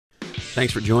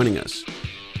Thanks for joining us.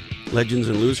 Legends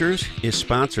and Losers is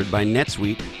sponsored by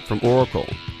NetSuite from Oracle.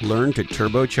 Learn to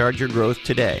turbocharge your growth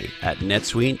today at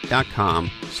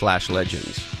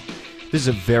netsuite.com/legends. This is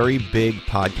a very big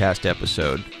podcast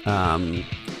episode.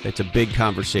 It's a big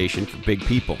conversation for big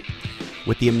people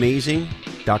with the amazing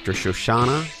Dr.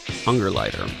 Shoshana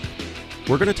Ungerleider.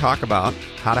 We're going to talk about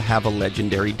how to have a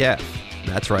legendary death.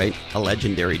 That's right, a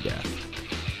legendary death.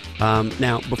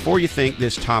 Now, before you think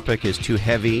this topic is too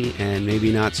heavy and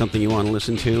maybe not something you want to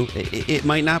listen to, it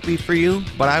might not be for you,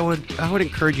 but I would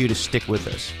encourage you to stick with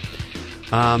us.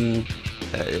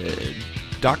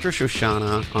 Dr.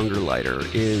 Shoshana Ungerleider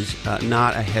is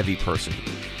not a heavy person.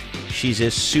 She's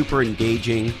just super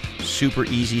engaging, super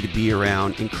easy to be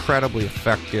around, incredibly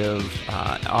effective,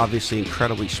 obviously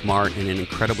incredibly smart, and an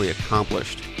incredibly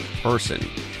accomplished person.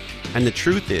 And the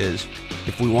truth is,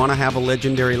 if we want to have a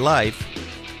legendary life,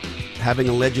 having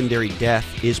a legendary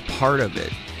death is part of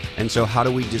it. And so how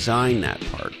do we design that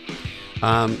part?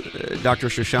 Dr.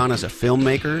 Shoshana is a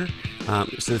filmmaker.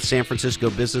 So the San Francisco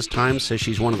Business Times says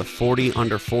she's one of the 40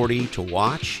 under 40 to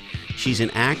watch. She's an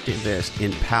activist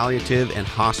in palliative and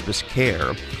hospice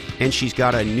care. And she's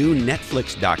got a new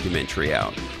Netflix documentary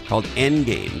out called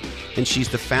Endgame. And she's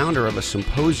the founder of a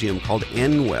symposium called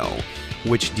Endwell,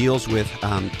 which deals with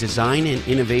design and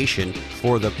innovation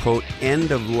for the, quote,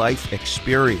 end-of-life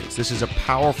experience. This is a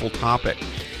powerful topic.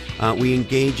 We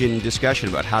engage in discussion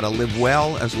about how to live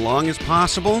well as long as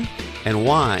possible and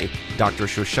why Dr.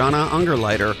 Shoshana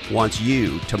Ungerleider wants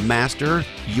you to master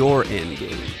your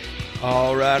endgame.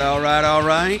 All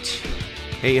right.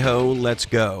 Hey-ho, let's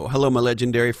go. Hello, my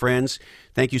legendary friends.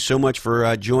 Thank you so much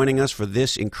for joining us for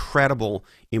this incredible,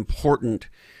 important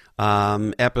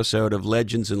episode of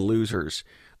Legends and Losers.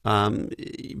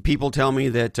 People tell me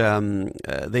that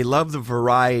they love the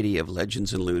variety of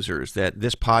Legends and Losers, that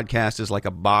this podcast is like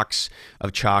a box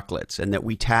of chocolates, and that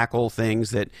we tackle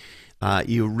things that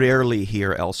you rarely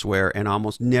hear elsewhere and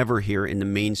almost never hear in the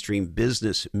mainstream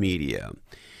business media.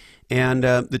 And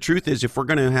the truth is, if we're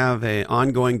going to have an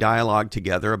ongoing dialogue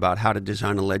together about how to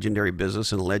design a legendary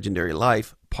business and a legendary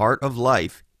life, part of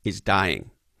life is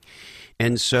dying.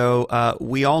 And so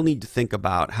we all need to think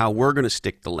about how we're going to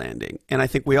stick the landing. And I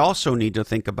think we also need to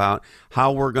think about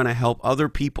how we're going to help other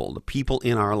people, the people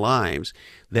in our lives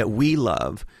that we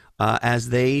love, as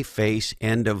they face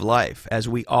end of life, as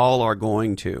we all are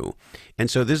going to.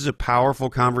 And so this is a powerful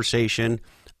conversation.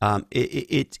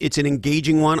 It's an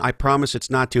engaging one. I promise it's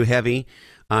not too heavy.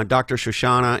 Dr.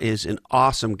 Shoshana is an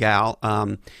awesome gal.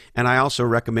 And I also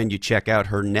recommend you check out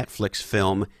her Netflix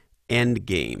film,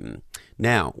 Endgame.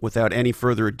 Now, without any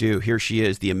further ado, here she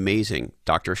is, the amazing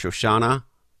Dr. Shoshana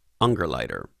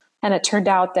Ungerleider. And it turned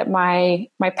out that my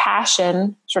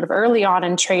passion, sort of early on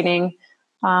in training,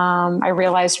 I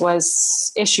realized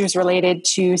was issues related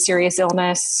to serious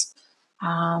illness,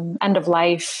 end of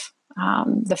life,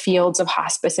 the fields of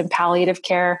hospice and palliative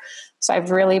care. So I've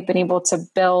really been able to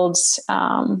build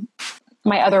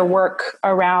my other work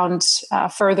around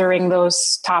furthering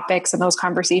those topics and those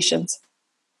conversations.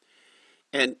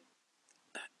 And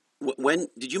when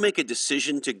did you make a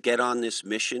decision to get on this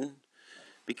mission?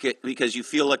 Because you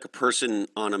feel like a person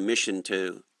on a mission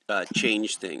to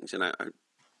change things, and I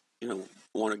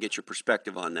want to get your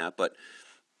perspective on that. But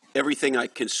everything I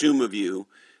consume of you,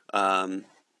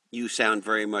 you sound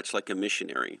very much like a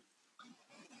missionary.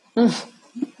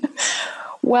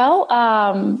 Well,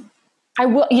 I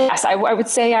will. Yes, I would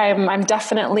say I'm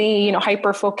definitely,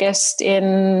 hyper focused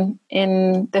in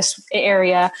this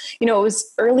area. It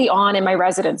was early on in my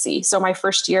residency. So my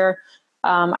first year,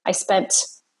 I spent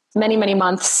many, many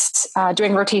months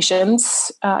doing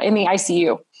rotations in the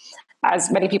ICU, as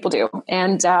many people do.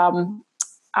 And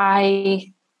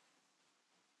I,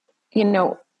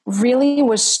 really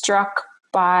was struck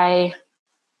by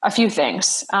a few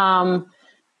things.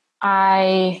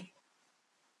 I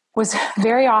was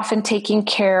very often taking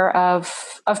care of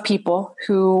people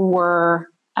who were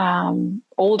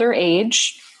older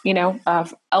age,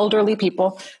 of elderly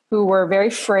people who were very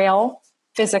frail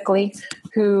physically,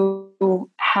 who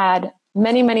had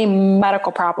many, many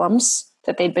medical problems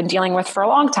that they'd been dealing with for a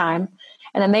long time.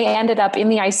 And then they ended up in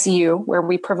the ICU, where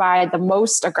we provide the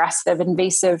most aggressive,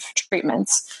 invasive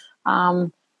treatments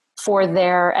for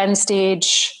their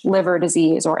end-stage liver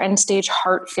disease or end-stage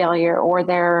heart failure or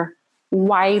their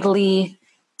widely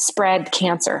spread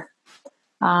cancer.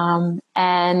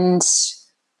 And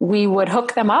we would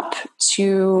hook them up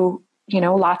to,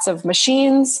 lots of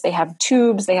machines. They have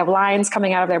tubes, they have lines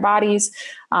coming out of their bodies.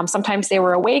 Sometimes they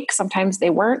were awake, sometimes they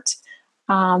weren't.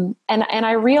 And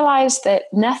I realized that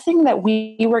nothing that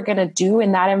we were going to do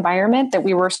in that environment that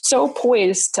we were so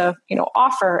poised to,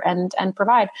 offer and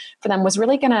provide for them was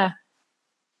really going to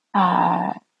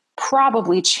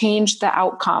probably change the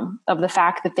outcome of the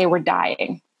fact that they were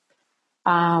dying.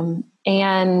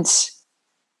 And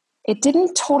it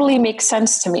didn't totally make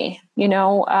sense to me.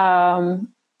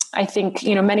 I think,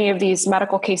 many of these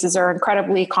medical cases are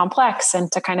incredibly complex,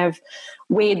 and to kind of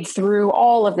wade through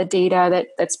all of the data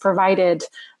that's provided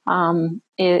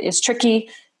is tricky.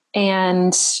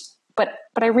 But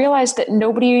I realized that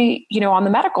nobody, on the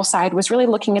medical side was really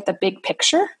looking at the big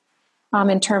picture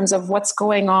in terms of what's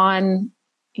going on,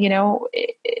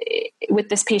 with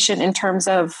this patient in terms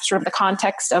of sort of the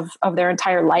context of their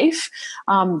entire life.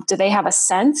 Do they have a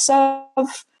sense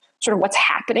of sort of what's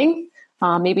happening?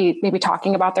 Maybe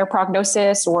talking about their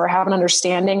prognosis, or have an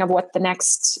understanding of what the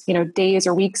next, days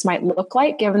or weeks might look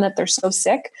like, given that they're so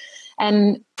sick.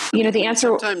 And, the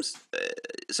answer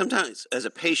sometimes as a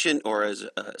patient, or as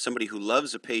somebody who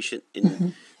loves a patient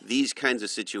in these kinds of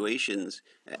situations,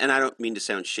 and I don't mean to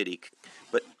sound shitty,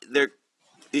 but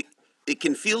it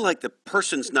can feel like the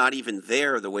person's not even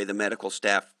there the way the medical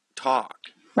staff talk.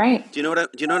 Right.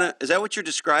 Is that what you're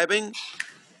describing?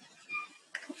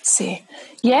 Let's see.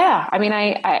 Yeah. I mean,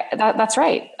 that's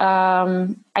right.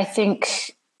 I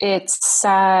think it's,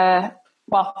 I'll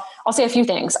say a few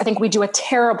things. I think we do a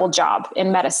terrible job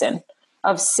in medicine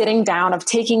of sitting down, of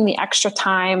taking the extra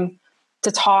time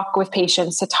to talk with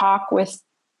patients, to talk with,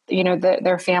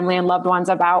 their family and loved ones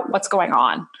about what's going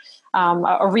on.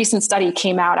 A recent study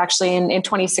came out actually in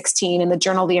 2016 in the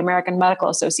Journal of the American Medical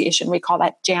Association. We call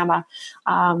that JAMA.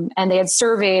 And they had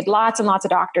surveyed lots and lots of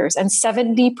doctors, and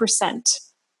 70%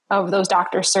 of those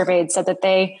doctors surveyed said that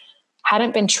they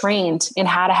hadn't been trained in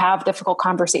how to have difficult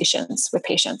conversations with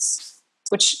patients,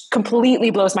 which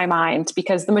completely blows my mind,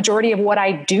 because the majority of what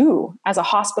I do as a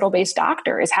hospital-based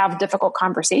doctor is have difficult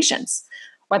conversations,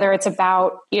 whether it's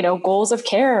about, goals of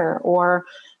care, or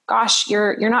gosh,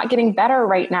 you're not getting better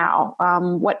right now.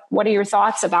 What are your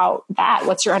thoughts about that?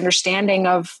 What's your understanding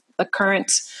of the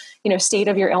current, state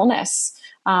of your illness?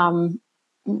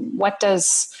 What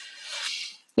does,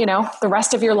 the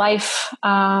rest of your life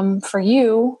for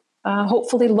you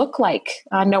hopefully look like,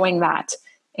 knowing that?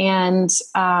 And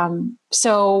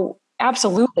so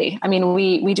absolutely. I mean,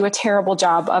 we do a terrible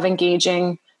job of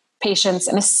engaging patients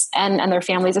and their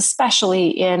families, especially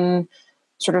in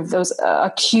sort of those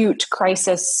acute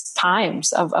crisis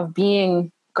times of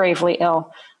being gravely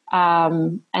ill.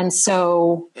 And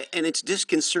it's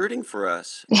disconcerting for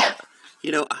us. Yeah.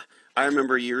 I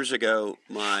remember years ago,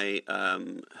 my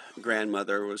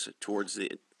grandmother was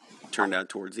turned out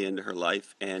towards the end of her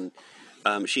life, and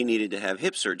she needed to have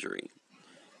hip surgery.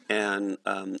 And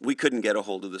we couldn't get a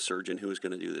hold of the surgeon who was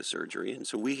going to do the surgery. And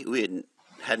so we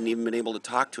hadn't even been able to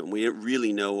talk to him. We didn't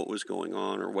really know what was going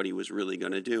on or what he was really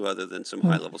going to do, other than some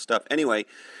high-level stuff. Anyway,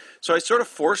 so I sort of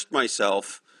forced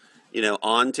myself,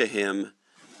 onto him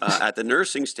at the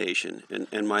nursing station.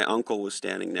 And my uncle was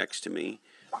standing next to me.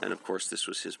 And, of course, this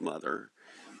was his mother.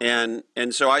 And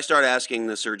so I started asking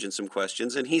the surgeon some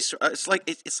questions, and it's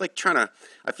like trying to,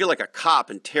 I feel like a cop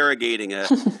interrogating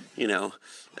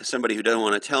somebody who doesn't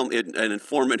want to tell me, an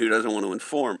informant who doesn't want to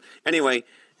inform. Anyway,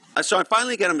 so I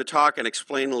finally get him to talk and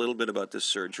explain a little bit about this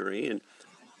surgery, and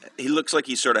he looks like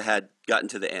he sort of had gotten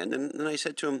to the end. And then I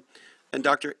said to him, "And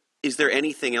doctor, is there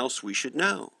anything else we should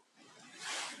know?"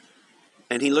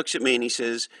 And he looks at me and he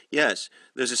says, "Yes,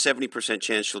 there's a 70%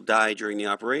 chance she'll die during the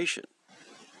operation."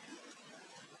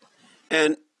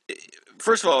 And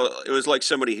first of all, it was like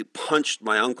somebody who punched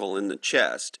my uncle in the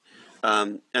chest.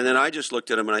 And then I just looked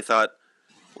at him and I thought,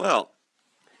 well,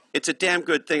 it's a damn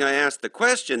good thing I asked the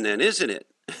question then, isn't it?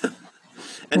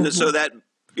 And so that,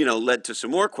 led to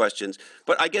some more questions.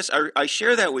 But I guess I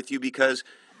share that with you because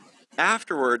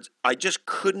afterwards, I just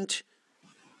couldn't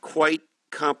quite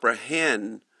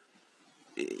comprehend,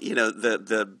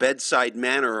 the bedside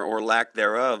manner or lack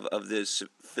thereof of this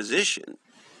physician.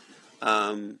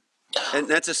 And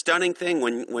that's a stunning thing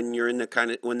when you're in that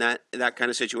kind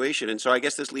of situation. And so I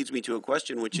guess this leads me to a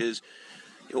question, which is,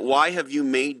 why have you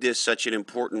made this such an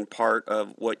important part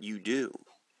of what you do?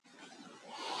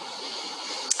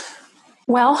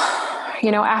 Well,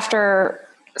 after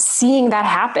seeing that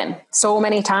happen so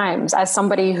many times, as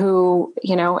somebody who,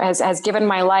 has given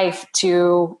my life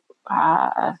to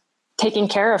taking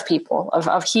care of people,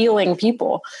 of healing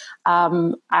people,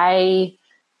 I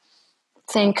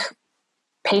think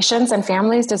patients and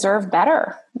families deserve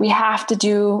better. We have to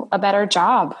do a better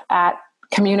job at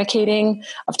communicating,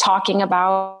 of talking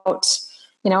about,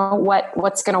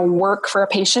 what's going to work for a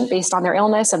patient based on their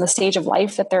illness and the stage of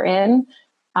life that they're in.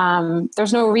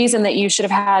 There's no reason that you should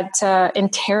have had to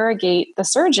interrogate the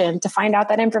surgeon to find out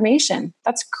that information.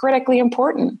 That's critically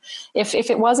important. If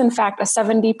it was in fact a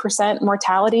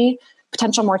 70%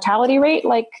 potential mortality rate,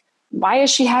 like, why is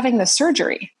she having the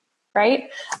surgery? Right.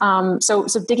 So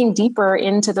digging deeper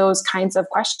into those kinds of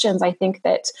questions, I think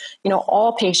that,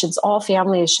 all patients, all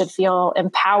families should feel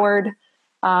empowered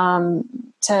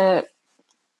to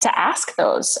ask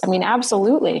those. I mean,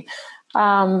 absolutely.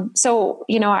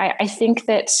 I think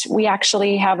that we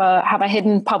actually have a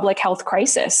hidden public health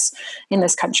crisis in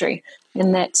this country.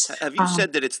 In that, have you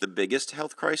said that it's the biggest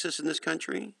health crisis in this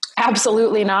country?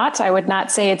 Absolutely not. I would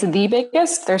not say it's the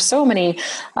biggest. There's so many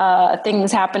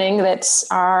things happening that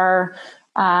are,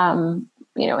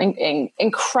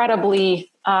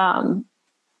 incredibly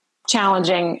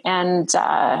challenging and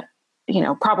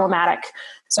problematic.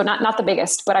 So not the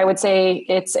biggest, but I would say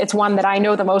it's one that I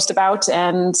know the most about,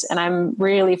 and I'm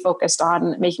really focused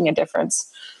on making a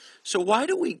difference. So why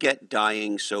do we get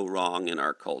dying so wrong in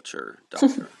our culture,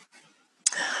 Doctor?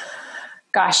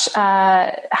 Gosh,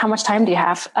 how much time do you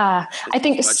have? I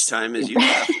think as much time as you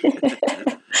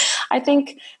have. I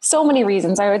think so many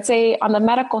reasons. I would say on the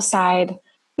medical side,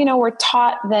 we're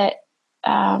taught that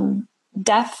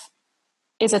death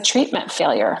is a treatment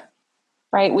failure,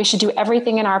 right? We should do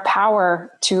everything in our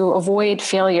power to avoid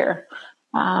failure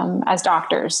as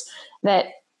doctors. That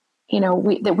we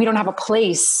don't have a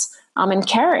place in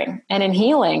caring and in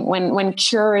healing when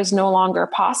cure is no longer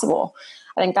possible.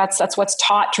 I think that's what's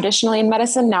taught traditionally in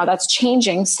medicine. Now that's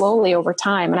changing slowly over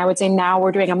time. And I would say now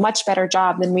we're doing a much better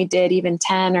job than we did even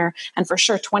 10 and for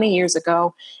sure 20 years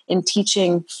ago in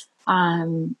teaching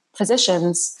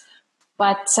physicians.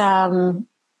 But,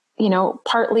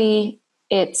 partly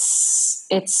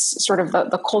it's sort of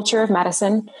the culture of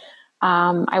medicine.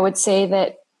 I would say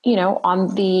that,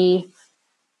 on the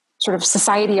sort of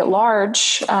society at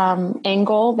large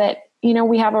angle that,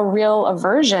 we have a real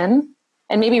aversion,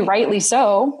 and maybe rightly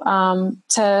so,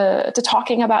 to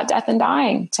talking about death and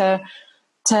dying, to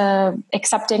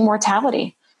accepting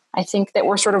mortality. I think that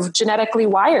we're sort of genetically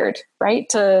wired, right,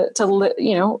 to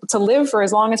live for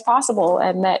as long as possible,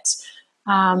 and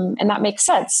that makes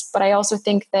sense. But I also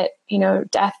think that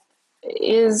death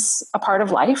is a part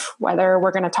of life, whether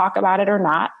we're going to talk about it or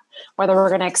not, whether we're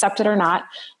going to accept it or not.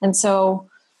 And so,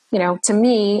 to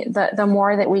me, the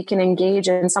more that we can engage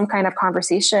in some kind of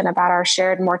conversation about our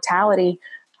shared mortality,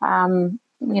 the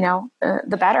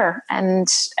better. And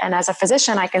as a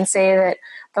physician, I can say that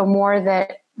the more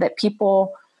that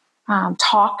people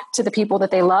talk to the people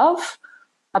that they love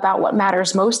about what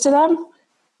matters most to them,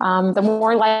 the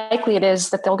more likely it is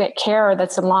that they'll get care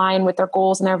that's in line with their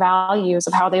goals and their values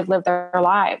of how they've lived their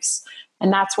lives.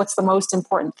 And that's what's the most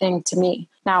important thing to me.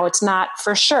 Now, it's not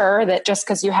for sure that just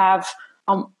because you have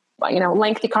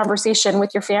lengthy conversation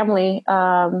with your family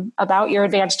about your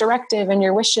advance directive and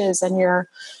your wishes and your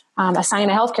assign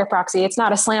a healthcare proxy, it's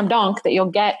not a slam dunk that you'll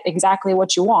get exactly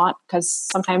what you want, because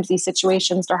sometimes these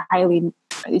situations are highly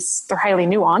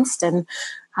nuanced, and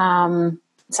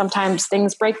sometimes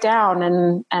things break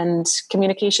down and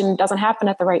communication doesn't happen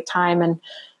at the right time. And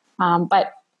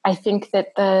but I think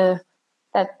that the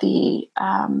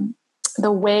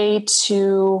way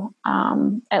to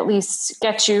at least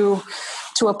get you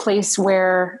to a place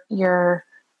where you're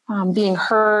being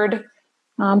heard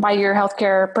by your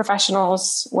healthcare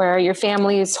professionals, where your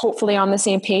family is hopefully on the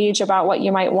same page about what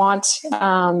you might want.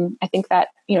 I think that,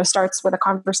 starts with a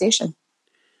conversation.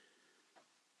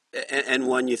 And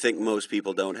one you think most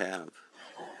people don't have?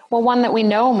 Well, one that we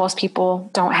know most people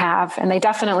don't have, and they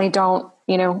definitely don't,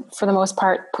 for the most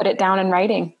part, put it down in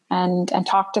writing and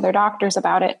talk to their doctors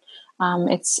about it.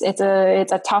 It's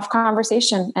a tough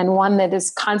conversation, and one that is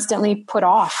constantly put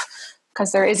off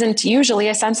because there isn't usually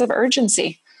a sense of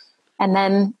urgency. And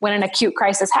then when an acute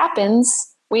crisis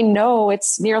happens, we know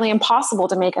it's nearly impossible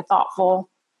to make a thoughtful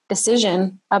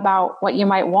decision about what you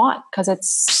might want, because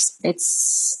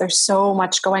there's so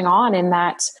much going on in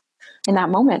that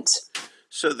moment.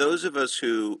 So those of us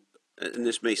who, and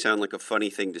this may sound like a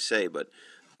funny thing to say, but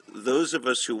those of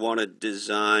us who want to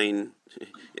design,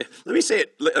 let me say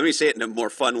it in a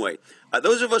more fun way.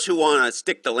 Those of us who want to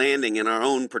stick the landing in our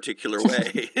own particular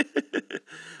way,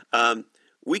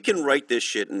 we can write this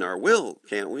shit in our will,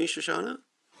 can't we, Shoshana?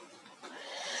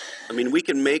 I mean, we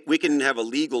can have a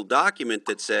legal document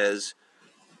that says,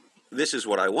 this is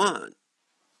what I want.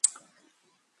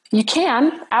 You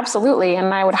can, absolutely,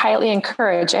 and I would highly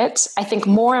encourage it. I think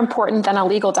more important than a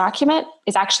legal document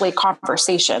is actually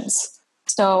conversations.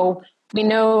 So we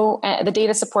know the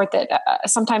data support that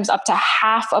sometimes up to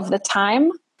half of the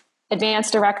time,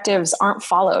 advance directives aren't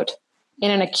followed.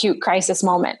 in an acute crisis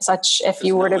moment, such if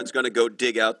you were no one's going to go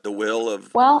dig out the will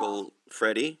of well, Uncle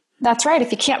Freddie. That's right.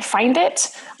 If you can't find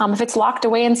it, if it's locked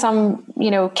away in some,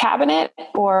 cabinet,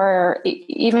 or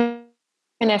even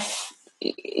if,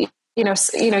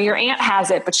 your aunt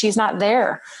has it, but she's not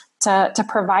there to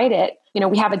provide it,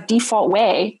 we have a default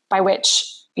way by which,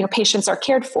 patients are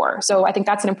cared for. So I think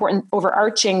that's an important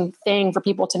overarching thing for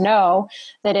people to know,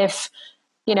 that if,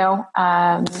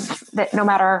 that no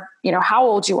matter, how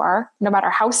old you are, no matter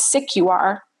how sick you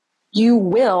are, you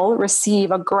will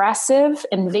receive aggressive,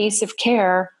 invasive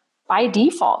care by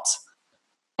default.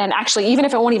 And actually, even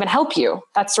if it won't even help you,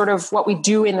 that's sort of what we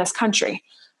do in this country.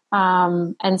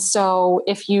 And so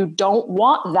if you don't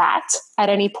want that at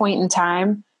any point in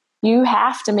time, you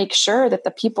have to make sure that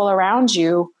the people around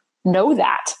you know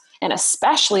that. And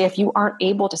especially if you aren't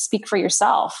able to speak for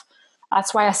yourself.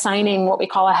 That's why assigning what we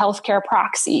call a healthcare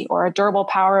proxy or a durable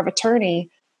power of attorney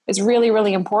is really,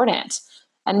 really important.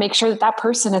 And make sure that that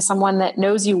person is someone that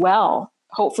knows you well,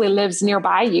 hopefully lives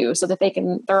nearby you, so that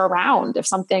they're around if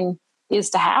something is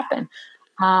to happen.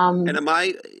 And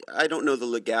I don't know the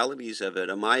legalities of it.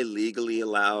 Am I legally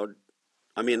allowed?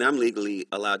 I mean, I'm legally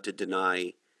allowed to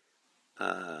deny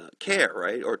care,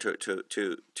 right? Or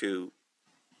to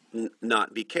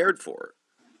not be cared for.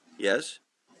 Yes.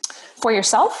 For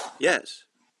yourself? Yes.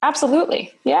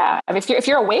 Absolutely. Yeah. I mean, if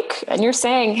you're awake and you're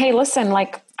saying, hey, listen,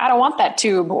 like, I don't want that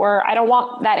tube, or I don't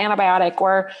want that antibiotic,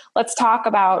 or let's talk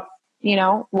about,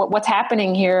 what's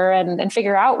happening here and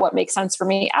figure out what makes sense for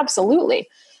me. Absolutely.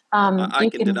 I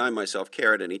can deny myself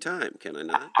care at any time, can I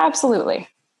not? Absolutely.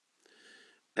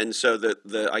 And so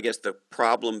I guess the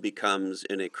problem becomes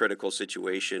in a critical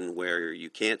situation where you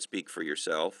can't speak for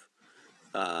yourself.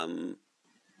 How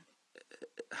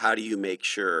do you make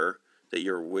sure that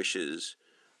your wishes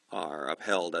are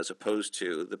upheld, as opposed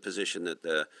to the position that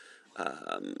the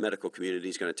medical community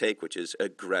is going to take, which is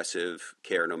aggressive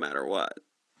care no matter what?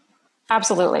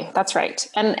 Absolutely. That's right.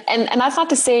 And that's not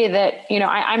to say that,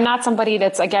 I'm not somebody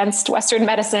that's against Western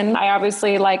medicine. I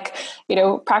obviously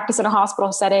practice in a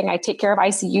hospital setting. I take care of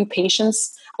ICU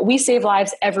patients. We save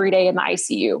lives every day in the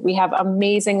ICU. We have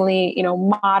amazingly,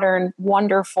 modern,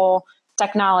 wonderful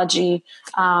technology.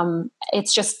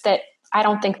 It's just that I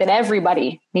don't think that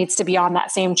everybody needs to be on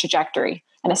that same trajectory,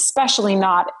 and especially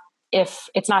not if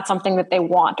it's not something that they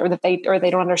want or that they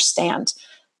don't understand.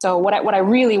 So what I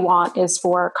really want is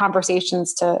for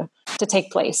conversations to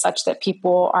take place, such that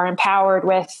people are empowered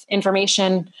with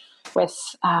information, with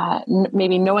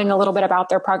maybe knowing a little bit about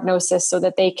their prognosis, so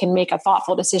that they can make a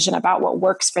thoughtful decision about what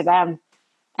works for them.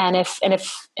 And if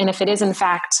it is in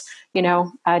fact,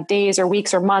 days or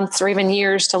weeks or months or even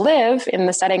years to live in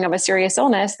the setting of a serious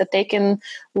illness, that they can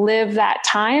live that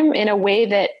time in a way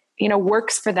that,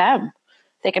 works for them.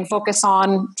 They can focus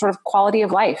on sort of quality of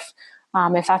life,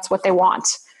 if that's what they want.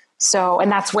 So,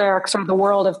 and that's where sort of the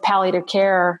world of palliative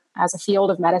care as a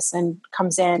field of medicine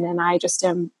comes in. And I just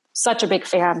am such a big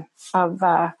fan of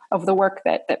the work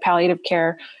that palliative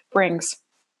care brings.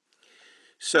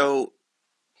 So,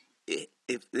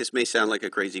 if this may sound like a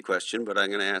crazy question, but I'm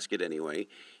going to ask it anyway.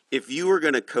 If you were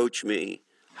going to coach me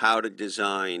how to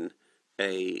design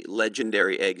a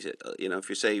legendary exit,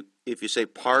 if you say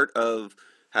part of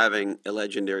having a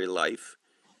legendary life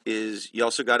is you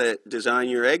also got to design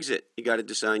your exit, you got to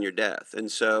design your death.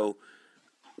 And so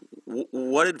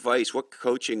what advice, what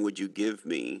coaching would you give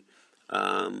me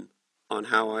on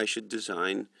how I should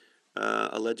design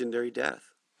a legendary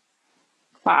death?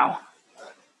 Wow.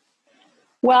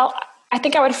 Well, I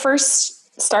think I would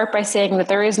first start by saying that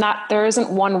there isn't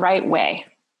one right way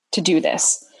to do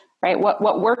this, right?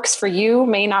 What works for you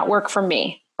may not work for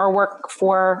me or work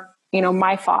for,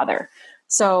 my father.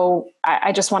 So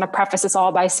I just want to preface this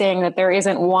all by saying that there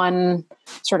isn't one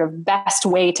sort of best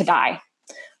way to die.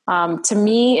 To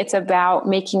me, it's about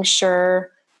making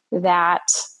sure that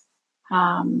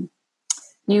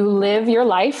you live your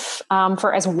life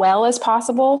for as well as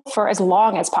possible, for as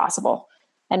long as possible.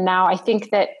 And now I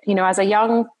think that, as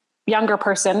a younger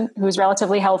person who's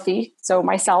relatively healthy, so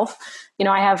myself,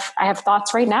 I have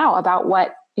thoughts right now about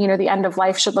what, the end of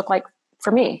life should look like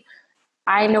for me.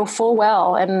 I know full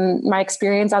well, and my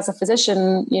experience as a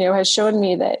physician, has shown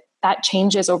me that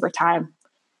changes over time.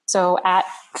 So at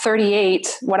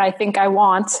 38, what I think I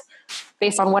want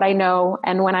based on what I know,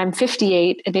 and when I'm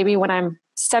 58 and maybe when I'm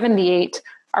 78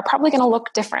 are probably going to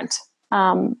look different.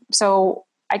 So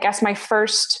I guess my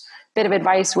first bit of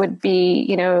advice would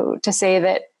be, to say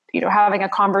that, having a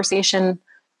conversation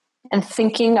and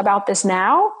thinking about this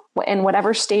now in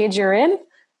whatever stage you're in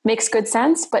makes good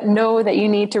sense, but know that you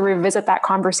need to revisit that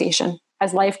conversation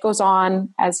as life goes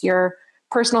on, as your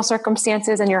personal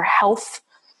circumstances and your health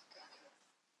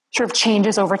sort of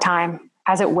changes over time,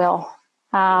 as it will.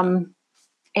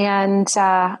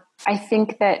 I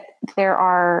think that there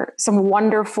are some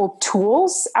wonderful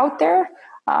tools out there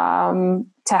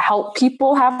to help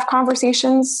people have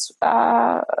conversations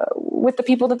with the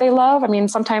people that they love. I mean,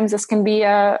 sometimes this can be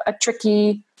a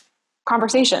tricky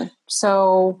conversation.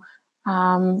 So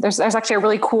there's actually a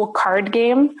really cool card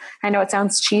game. I know it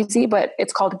sounds cheesy, but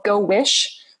it's called Go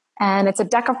Wish. And it's a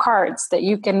deck of cards that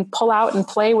you can pull out and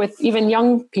play with even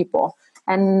young people,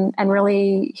 and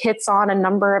really hits on a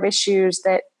number of issues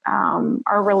that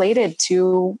are related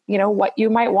to, what you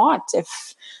might want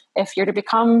if you're to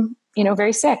become,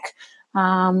 very sick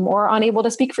or unable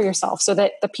to speak for yourself, so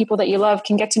that the people that you love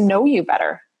can get to know you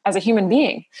better as a human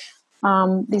being.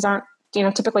 These aren't,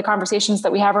 typically conversations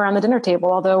that we have around the dinner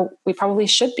table, although we probably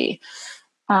should be.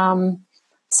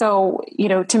 So,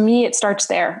 to me, it starts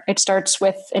there. It starts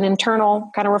with an internal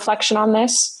kind of reflection on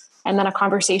this, and then a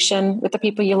conversation with the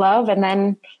people you love. And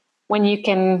then when you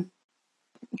can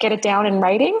get it down in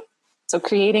writing, so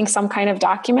creating some kind of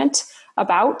document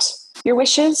about your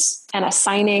wishes and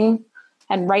assigning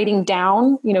and writing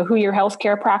down, who your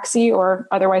healthcare proxy, or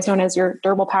otherwise known as your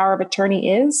durable power of attorney,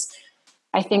 is.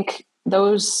 I think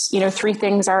those, three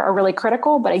things are really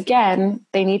critical, but again,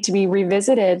 they need to be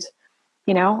revisited,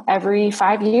 every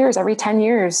 5 years, every 10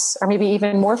 years, or maybe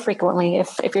even more frequently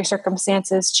if your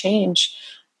circumstances change.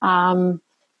 That's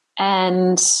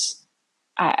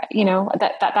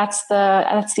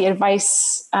the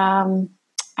advice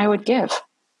I would give.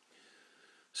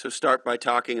 So start by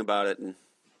talking about it and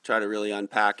try to really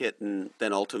unpack it, and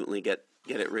then ultimately get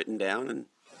it written down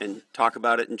and talk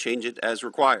about it and change it as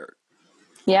required.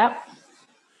 Yep.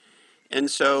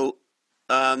 And so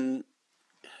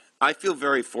I feel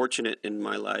very fortunate in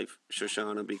my life,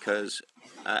 Shoshana, because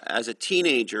as a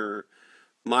teenager,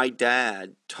 my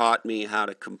dad taught me how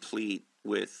to complete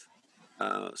with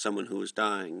someone who was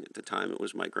dying. At the time, it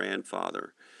was my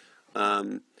grandfather.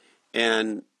 And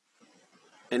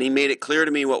he made it clear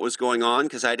to me what was going on,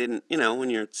 because I didn't, when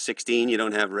you're 16, you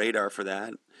don't have radar for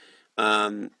that.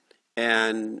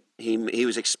 And he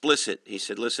was explicit. He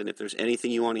said, listen, if there's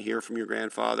anything you want to hear from your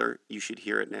grandfather, you should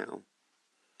hear it now.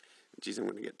 Geez, I'm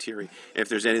going to get teary. If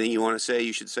there's anything you want to say,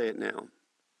 you should say it now.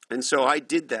 And so I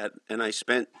did that, and I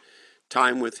spent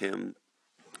time with him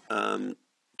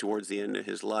towards the end of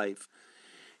his life.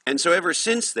 And so ever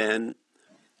since then,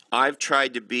 I've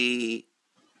tried to be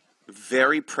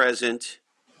very present,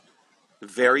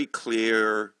 very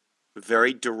clear,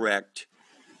 very direct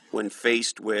when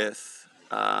faced with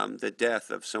the death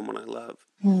of someone I love.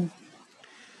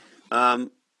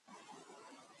 And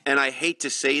I hate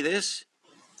to say this,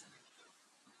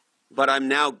 but I'm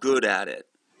now good at it.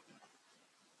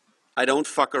 I don't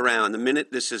fuck around. The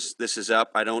minute this is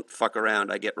up, I don't fuck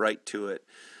around. I get right to it.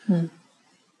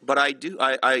 But I do.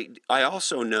 I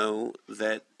also know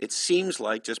that it seems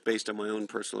like, just based on my own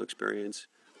personal experience,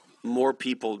 more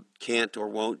people can't or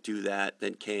won't do that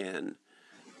than can.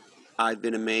 I've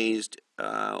been amazed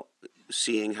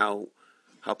seeing how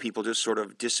people just sort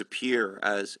of disappear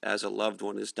as a loved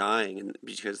one is dying, and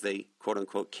because they quote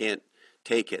unquote can't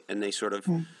take it, and they sort of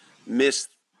miss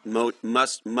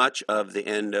much of the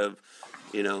end of,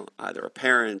 either a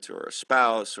parent or a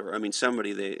spouse, or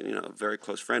somebody a very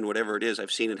close friend, whatever it is.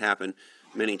 I've seen it happen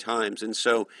many times. And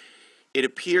so it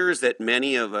appears that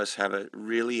many of us have a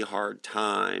really hard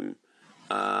time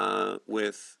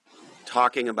with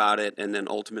talking about it and then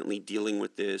ultimately dealing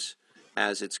with this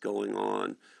as it's going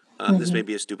on. This may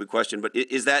be a stupid question, but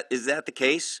is that the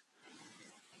case?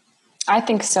 I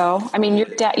think so. I mean, your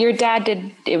dad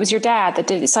did. It was your dad that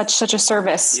did such a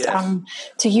service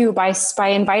to you by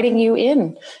inviting you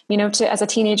in, as a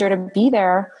teenager, to be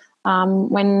there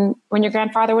when your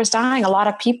grandfather was dying. A lot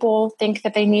of people think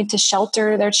that they need to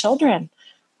shelter their children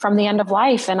from the end of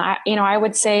life, and I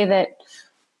would say that,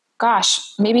 gosh,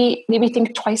 maybe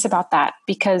think twice about that,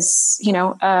 because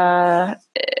I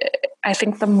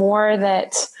think the more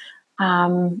that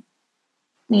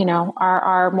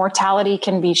our mortality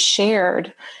can be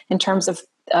shared in terms of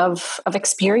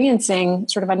experiencing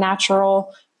sort of a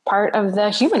natural part of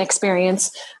the human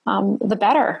experience, the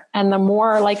better. And the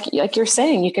more, like you're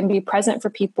saying, you can be present for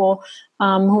people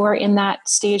who are in that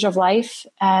stage of life,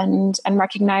 and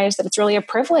recognize that it's really a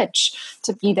privilege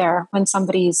to be there when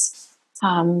somebody's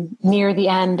near the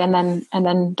end and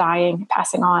then dying,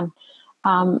 passing on.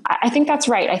 I think that's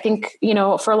right. I think,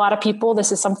 for a lot of people,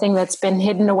 this is something that's been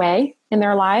hidden away in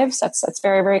their lives. That's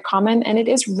very, very common. And it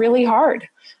is really hard.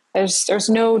 There's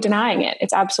no denying it.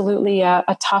 It's absolutely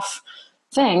a tough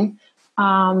thing.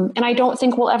 And I don't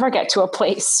think we'll ever get to a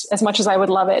place, as much as I would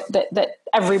love it, that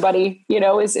everybody,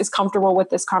 is comfortable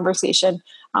with this conversation.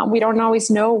 We don't always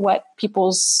know what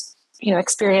people's,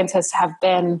 experiences have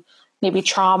been, maybe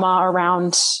trauma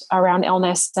around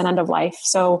illness and end of life.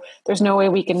 So there's no way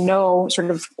we can know sort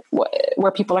of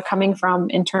where people are coming from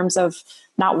in terms of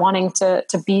not wanting to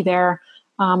be there,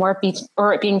 or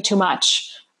it being too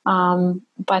much.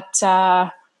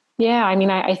 Yeah, I mean,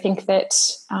 I think that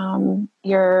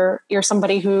you're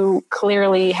somebody who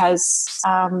clearly has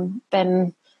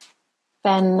been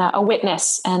a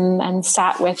witness and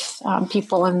sat with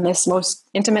people in this most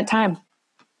intimate time.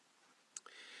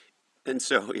 And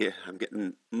so, yeah, I'm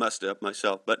getting mussed up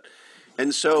myself.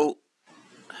 And so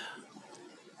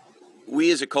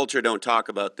we as a culture don't talk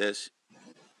about this.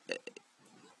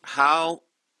 How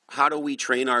do we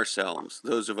train ourselves,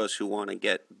 those of us who want to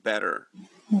get better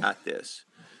at this,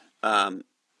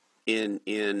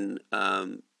 in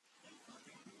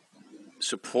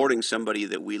supporting somebody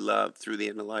that we love through the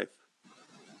end of life?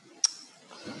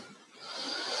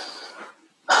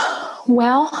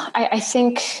 Well, I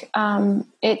think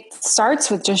it starts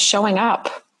with just showing up,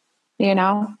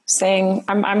 saying,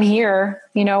 I'm here,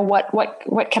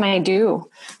 what can I do?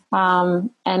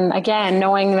 And again,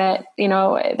 knowing that,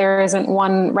 there isn't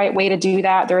one right way to do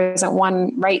that. There isn't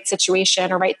one right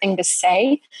situation or right thing to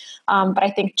say. But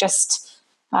I think just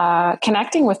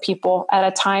connecting with people at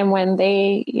a time when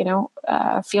they,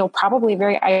 feel probably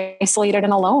very isolated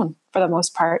and alone for the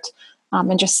most part.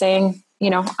 And just saying,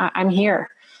 I'm here.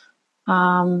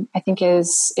 I think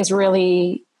is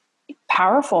really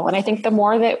powerful. And I think the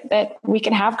more that we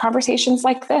can have conversations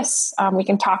like this, we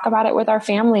can talk about it with our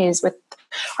families, with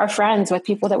our friends, with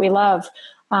people that we love,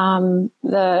 the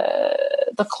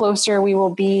closer we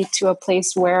will be to a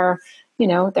place where,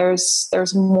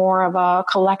 there's more of a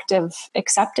collective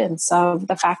acceptance of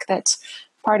the fact that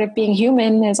part of being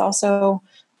human is also,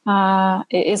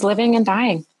 is living and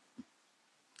dying.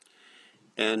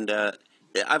 And,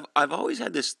 I've always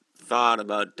had this thought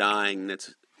about dying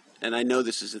and I know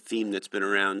this is a theme that's been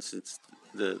around since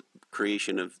the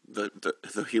creation of the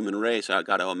human race. I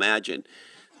got to imagine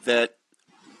that,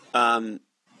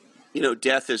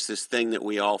 death is this thing that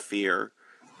we all fear,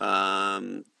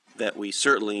 that we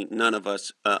certainly, none of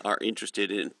us are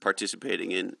interested in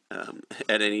participating in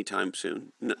at any time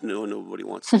soon. Nobody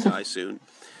wants to die soon.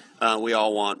 We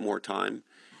all want more time.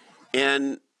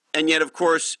 And yet, of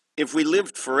course, if we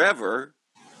lived forever,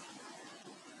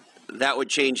 that would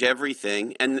change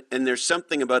everything. And there's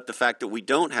something about the fact that we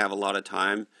don't have a lot of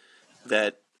time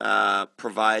that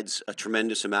provides a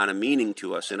tremendous amount of meaning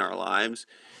to us in our lives.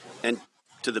 And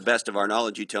to the best of our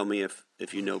knowledge, you tell me if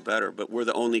you know better, but we're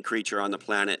the only creature on the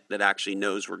planet that actually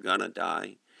knows we're going to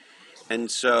die. And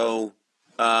so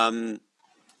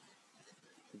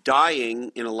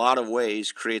dying in a lot of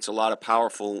ways creates a lot of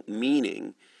powerful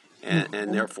meaning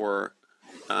and therefore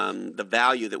the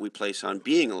value that we place on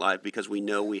being alive because we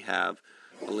know we have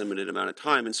a limited amount of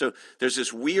time. And so there's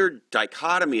this weird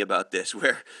dichotomy about this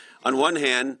where on one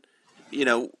hand,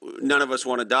 none of us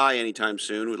want to die anytime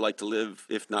soon. We'd like to live,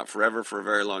 if not forever, for a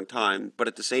very long time. But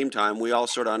at the same time, we all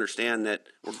sort of understand that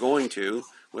we're going to,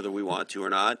 whether we want to or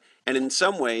not. And in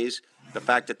some ways, the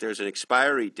fact that there's an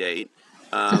expiry date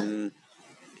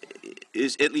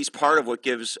is at least part of what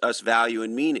gives us value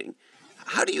and meaning.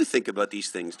 How do you think about these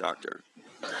things, Doctor?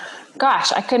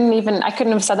 Gosh, I couldn't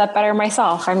have said that better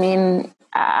myself. I mean,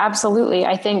 absolutely.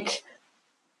 I think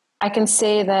I can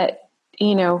say that,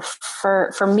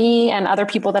 for me and other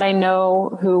people that I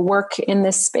know who work in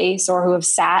this space or who have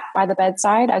sat by the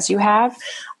bedside, as you have,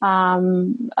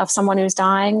 of someone who's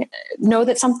dying, know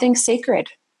that something sacred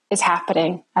is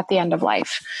happening at the end of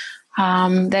life.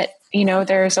 That,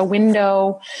 there's a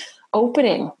window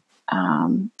opening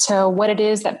to what it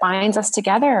is that binds us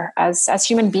together as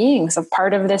human beings, a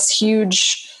part of this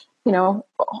huge,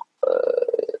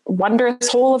 wondrous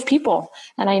whole of people.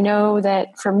 And I know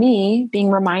that for me,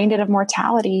 being reminded of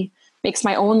mortality makes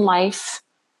my own life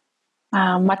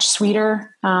much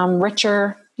sweeter,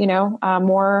 richer,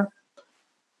 more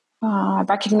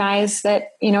recognize that,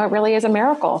 it really is a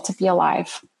miracle to be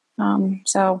alive.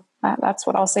 So that's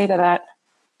what I'll say to that.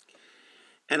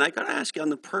 And I got to ask you on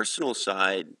the personal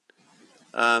side,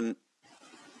 I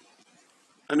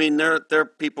mean, there are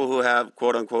people who have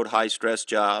quote unquote high stress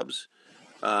jobs.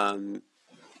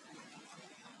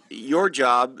 Your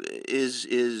job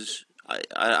is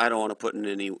I don't want to put in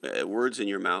any words in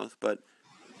your mouth, but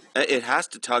it has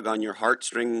to tug on your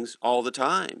heartstrings all the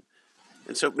time.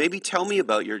 And so maybe tell me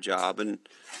about your job and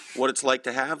what it's like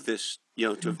to have this,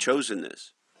 to have chosen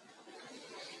this.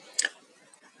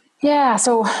 Yeah.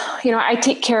 So, I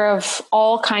take care of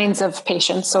all kinds of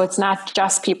patients. So it's not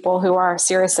just people who are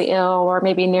seriously ill or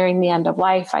maybe nearing the end of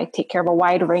life. I take care of a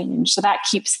wide range. So that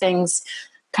keeps things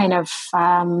kind of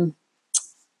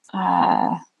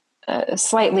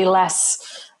slightly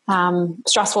less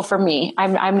stressful for me.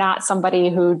 I'm not somebody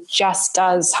who just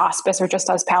does hospice or just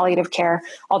does palliative care,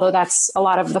 although that's a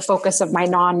lot of the focus of my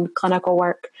non-clinical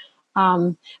work.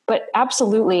 But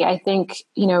absolutely, I think,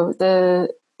 the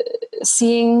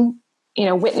seeing,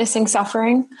 witnessing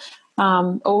suffering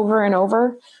over and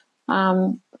over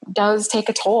does take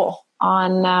a toll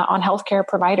on healthcare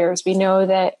providers. We know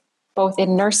that both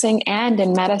in nursing and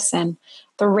in medicine,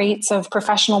 the rates of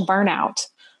professional burnout,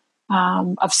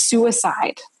 of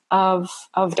suicide, of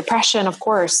depression, of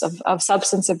course, of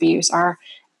substance abuse are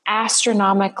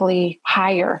astronomically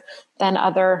higher than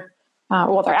other,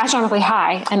 they're astronomically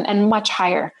high and much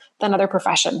higher than other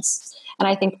professions. And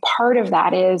I think part of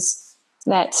that is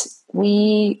that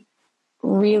we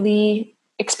really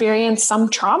experience some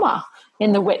trauma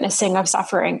in the witnessing of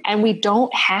suffering, and we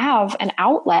don't have an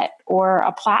outlet or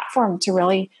a platform to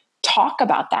really talk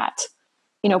about that.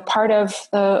 Part of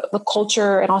the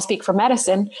culture, and I'll speak for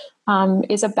medicine,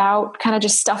 is about kind of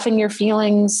just stuffing your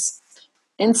feelings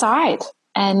inside.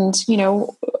 And,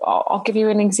 I'll give you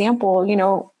an example.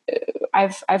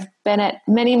 I've been at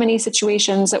many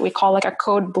situations that we call like a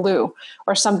code blue,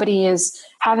 where somebody is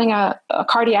having a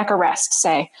cardiac arrest,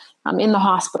 say, in the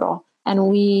hospital. And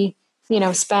we,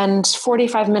 spend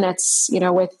 45 minutes,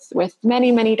 with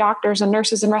many doctors and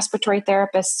nurses and respiratory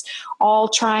therapists, all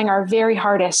trying our very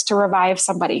hardest to revive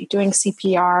somebody, doing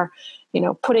CPR,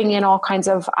 putting in all kinds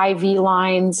of IV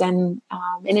lines and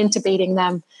intubating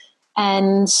them.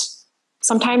 And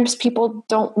sometimes people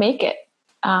don't make it.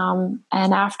 And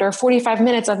after 45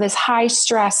 minutes of this high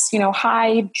stress,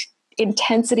 high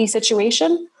intensity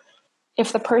situation,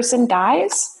 if the person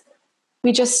dies,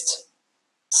 we just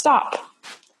stop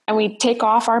and we take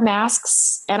off our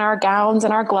masks and our gowns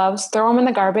and our gloves, throw them in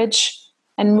the garbage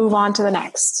and move on to the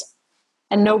next.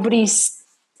 And nobody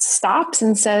stops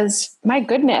and says, my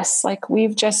goodness, like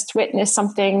we've just witnessed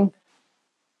something,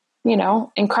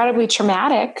 incredibly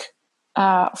traumatic,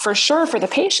 for sure for the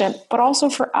patient, but also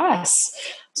for us.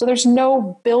 So there's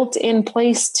no built-in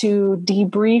place to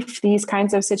debrief these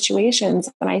kinds of situations.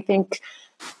 And I think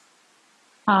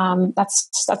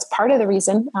that's part of the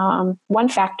reason. One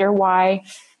factor why,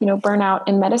 burnout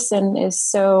in medicine is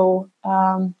so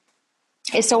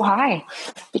high,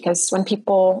 because when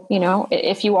people,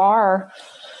 if you are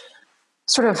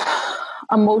sort of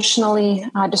emotionally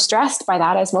distressed by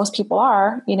that, as most people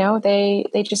are,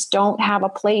 they just don't have a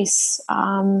place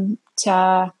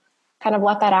to kind of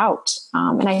let that out.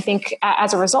 And I think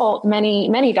as a result,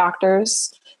 many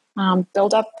doctors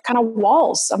build up kind of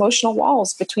walls, emotional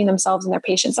walls between themselves and their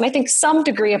patients. And I think some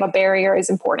degree of a barrier is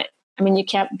important. I mean, you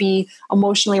can't be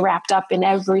emotionally wrapped up in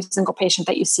every single patient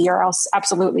that you see, or else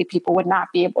absolutely people would not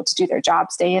be able to do their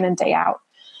jobs day in and day out.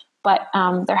 But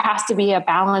there has to be a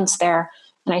balance there.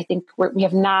 And I think we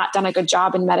have not done a good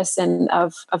job in medicine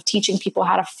of teaching people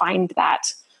how to find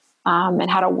that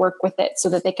and how to work with it so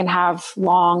that they can have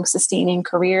long, sustaining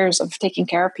careers of taking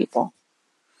care of people.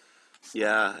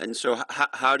 Yeah. And so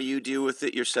how do you deal with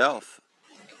it yourself?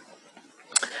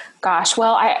 Gosh,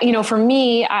 well, for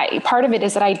me, part of it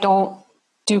is that I don't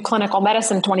do clinical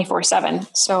medicine 24/7.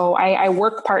 So I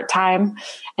work part-time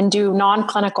and do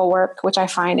non-clinical work, which I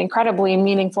find incredibly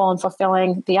meaningful and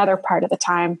fulfilling the other part of the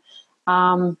time.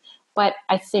 But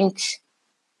I think,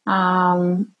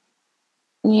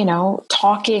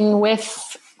 talking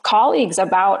with colleagues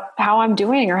about how I'm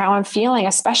doing or how I'm feeling,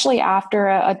 especially after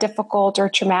a difficult or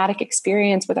traumatic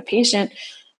experience with a patient,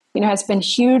 has been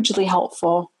hugely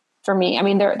helpful for me. I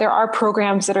mean, there are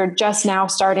programs that are just now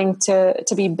starting to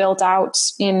be built out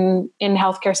in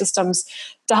healthcare systems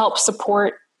to help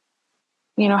support,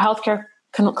 healthcare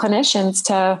clinicians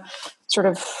to sort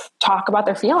of talk about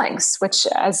their feelings, which,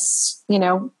 as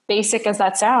basic as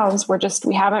that sounds,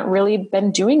 we haven't really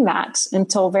been doing that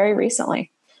until very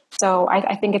recently. So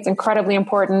I think it's incredibly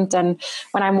important. And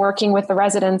when I'm working with the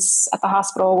residents at the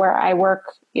hospital where I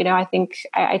work, I think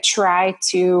I try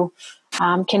to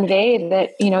convey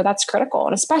that, that's critical.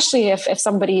 And especially if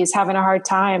somebody is having a hard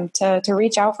time to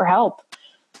reach out for help.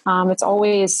 It's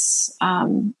always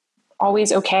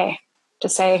okay to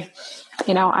say,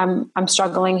 I'm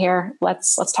struggling here.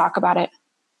 Let's talk about it.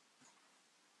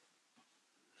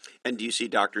 And do you see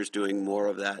doctors doing more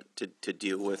of that to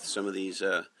deal with some of these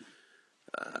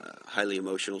highly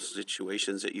emotional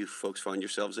situations that you folks find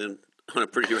yourselves in on a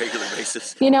pretty regular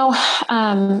basis?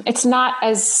 It's not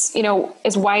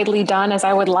as widely done as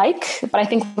I would like, but I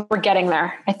think we're getting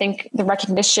there. I think the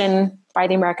recognition by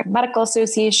the American Medical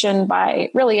Association, by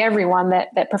really everyone,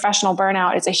 that professional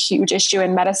burnout is a huge issue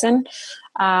in medicine.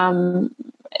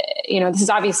 this is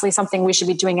obviously something we should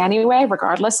be doing anyway,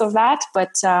 regardless of that.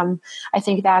 But I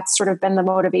think that's sort of been the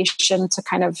motivation to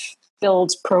kind of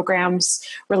build programs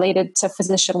related to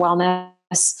physician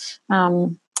wellness,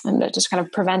 and to just kind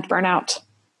of prevent burnout.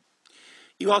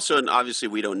 You also, and obviously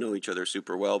we don't know each other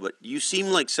super well, but you seem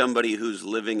like somebody who's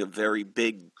living a very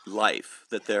big life,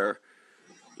 that there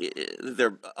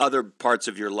are other parts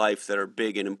of your life that are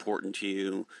big and important to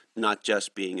you, not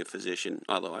just being a physician,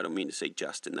 although I don't mean to say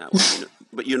just in that way,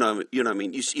 but you know what I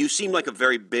mean? You seem like a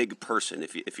very big person,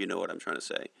 if you know what I'm trying to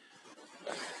say.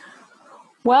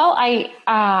 Well,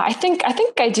 I think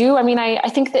I do. I mean, I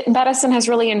think that medicine has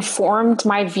really informed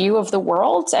my view of the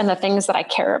world and the things that I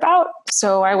care about.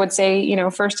 So I would say,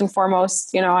 first and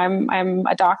foremost, I'm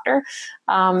a doctor,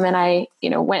 and I,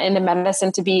 went into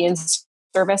medicine to be in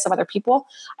service of other people.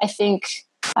 I think,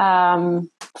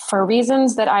 for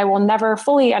reasons that I will never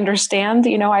fully understand,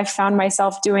 I've found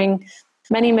myself doing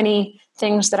many, many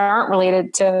things that aren't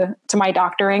related to my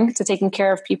doctoring, to taking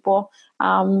care of people.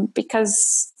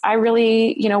 Because I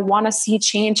really, want to see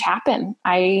change happen.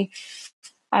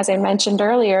 As I mentioned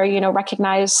earlier,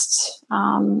 recognized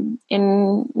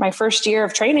in my first year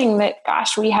of training that,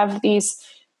 gosh, we have these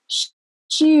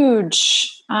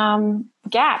huge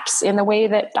gaps in the way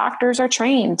that doctors are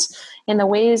trained, in the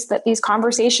ways that these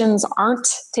conversations aren't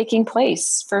taking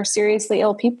place for seriously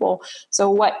ill people.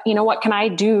 So what can I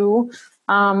do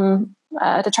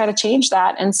to try to change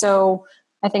that? And so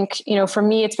I think, for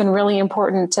me, it's been really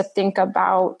important to think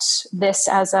about this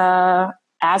as a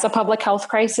public health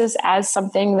crisis, as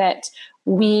something that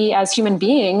we as human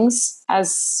beings,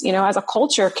 as a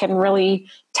culture, can really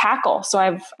tackle. So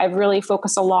I've really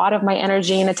focused a lot of my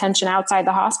energy and attention outside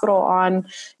the hospital on,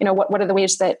 what are the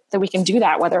ways that we can do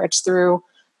that, whether it's through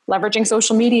leveraging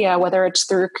social media, whether it's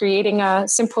through creating a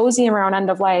symposium around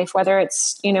end of life, whether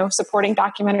it's, supporting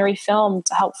documentary film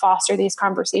to help foster these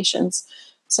conversations.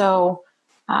 So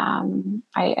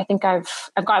I think I've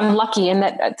gotten lucky in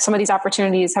that some of these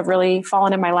opportunities have really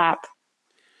fallen in my lap.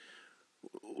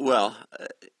 Well,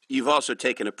 you've also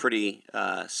taken a pretty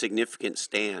significant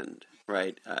stand,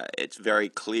 right? It's very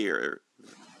clear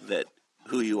that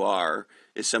who you are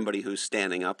is somebody who's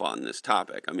standing up on this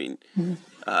topic. I mean,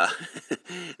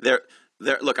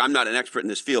 look, I'm not an expert in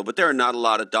this field, but there are not a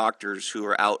lot of doctors who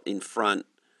are out in front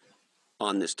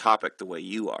on this topic the way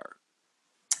you are.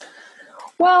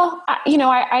 Well,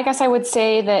 I guess I would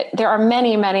say that there are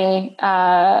many, many,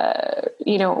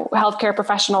 healthcare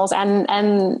professionals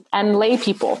and lay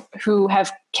people who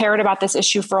have cared about this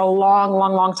issue for a long,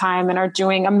 long, long time and are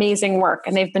doing amazing work.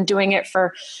 And they've been doing it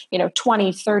for,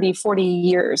 20, 30, 40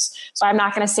 years. So I'm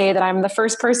not going to say that I'm the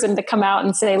first person to come out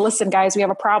and say, listen, guys, we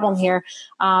have a problem here.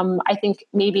 I think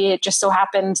maybe it just so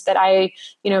happened that I,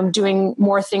 am doing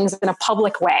more things in a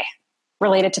public way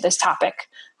related to this topic.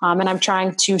 And I'm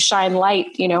trying to shine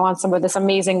light, on some of this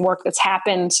amazing work that's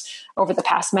happened over the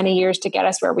past many years to get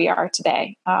us where we are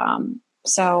today. And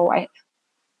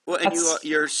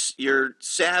you're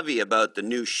savvy about the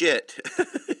new shit,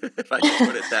 if I can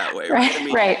put it that way, right? I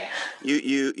mean, right.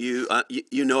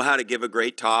 You know how to give a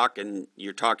great talk, and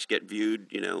your talks get viewed.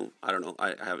 I don't know.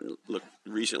 I haven't looked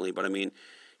recently, but I mean,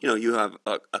 you have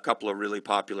a couple of really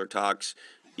popular talks.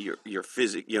 You're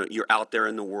out there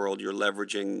in the world. You're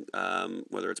leveraging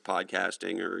whether it's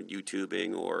podcasting or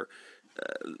YouTubing or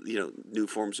new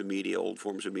forms of media, old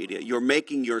forms of media. You're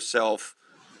making yourself.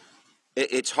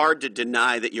 It's hard to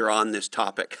deny that you're on this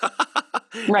topic.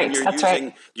 Right. That's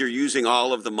right. You're using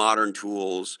all of the modern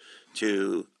tools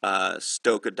to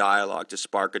stoke a dialogue, to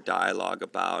spark a dialogue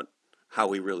about how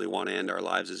we really want to end our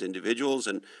lives as individuals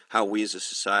and how we as a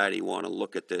society want to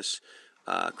look at this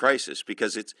crisis,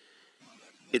 because it's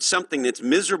something that's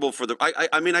miserable for the.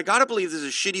 I mean, I gotta believe this is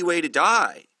a shitty way to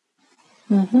die.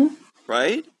 Mm-hmm.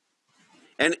 Right?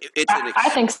 And I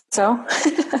think so.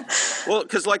 Well,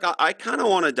 because I kind of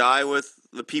want to die with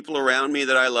the people around me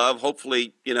that I love.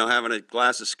 Hopefully, having a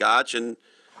glass of scotch and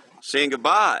saying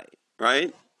goodbye.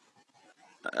 Right?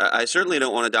 I certainly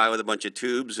don't want to die with a bunch of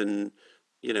tubes and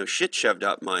shit shoved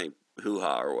up my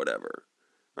hoo-ha or whatever.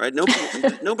 Right?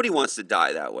 Nobody wants to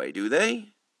die that way, do they?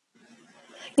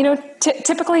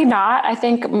 Typically not. I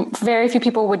think very few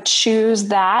people would choose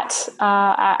that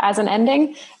as an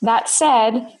ending. That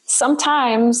said,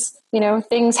 sometimes,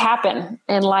 things happen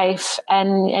in life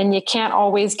and you can't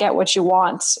always get what you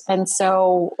want. And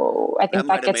so I think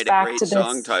that gets back to this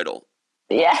song title.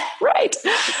 Yeah, right.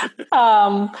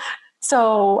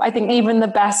 So I think even the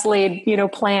best laid,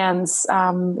 plans,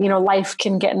 life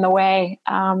can get in the way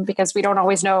because we don't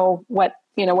always know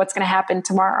what's going to happen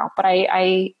tomorrow. But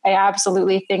I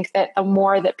absolutely think that the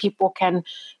more that people can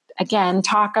again,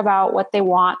 talk about what they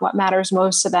want, what matters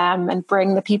most to them, and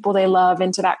bring the people they love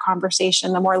into that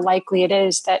conversation, the more likely it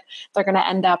is that they're going to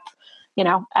end up,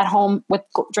 at home with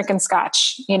drinking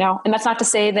scotch, and that's not to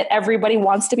say that everybody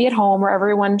wants to be at home or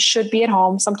everyone should be at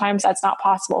home. Sometimes that's not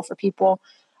possible for people.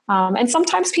 And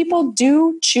sometimes people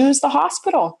do choose the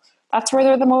hospital. That's where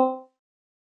they're the most,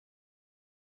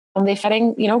 they're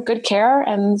getting, good care,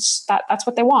 and that's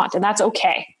what they want. And that's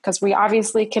okay, because we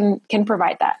obviously can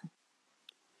provide that.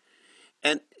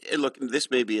 And look,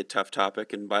 this may be a tough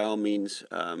topic, and by all means,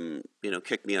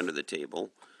 kick me under the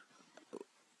table.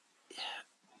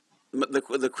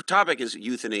 The topic is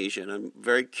euthanasia, and I'm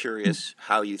very curious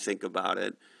how you think about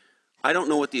it. I don't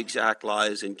know what the exact law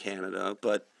is in Canada,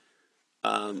 but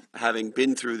having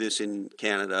been through this in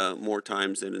Canada more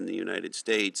times than in the United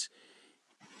States,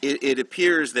 it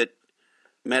appears that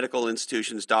medical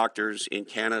institutions, doctors in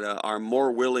Canada are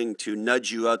more willing to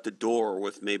nudge you out the door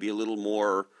with maybe a little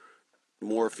more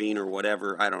morphine or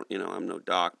whatever. I'm no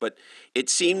doc, but it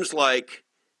seems like,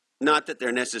 not that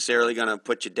they're necessarily going to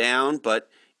put you down, but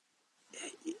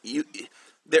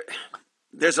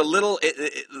there's a little,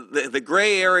 the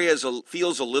gray area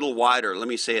feels a little wider, let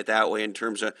me say it that way, in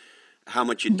terms of how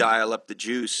much you dial up the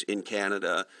juice in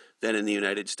Canada than in the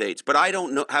United States. But I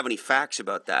don't have any facts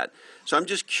about that. So I'm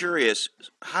just curious,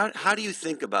 how do you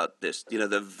think about this,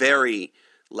 the very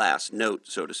last note,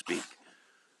 so to speak?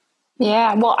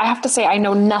 Yeah, well, I have to say I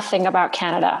know nothing about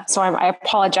Canada. So I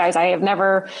apologize. I have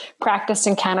never practiced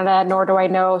in Canada, nor do I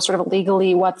know sort of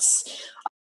legally what's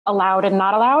allowed and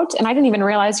not allowed. And I didn't even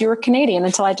realize you were Canadian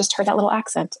until I just heard that little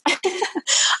accent.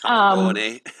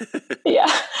 Yeah.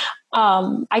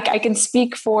 I can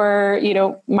speak for,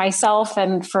 myself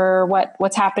and for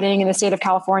what's happening in the state of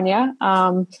California.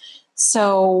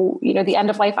 So, the End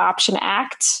of Life Option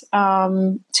Act,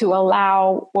 to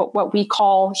allow what we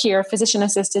call here physician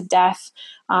assisted death,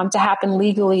 to happen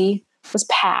legally was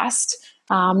passed.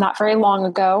 Not very long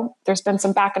ago. There's been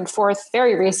some back and forth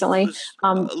very recently,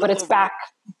 but it's back.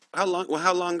 How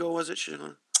long ago was it,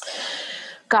 Shoshana?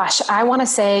 Gosh, I want to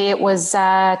say it was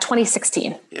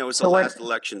 2016. Yeah, it was the last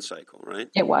election cycle, right?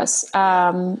 It was.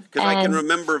 Because I can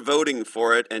remember voting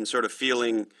for it and sort of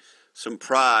feeling some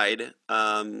pride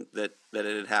that it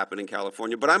had happened in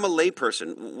California. But I'm a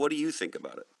layperson. What do you think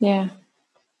about it? Yeah.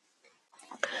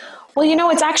 Well,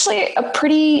 it's actually a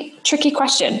pretty tricky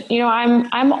question.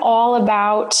 I'm all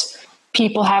about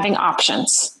people having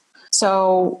options.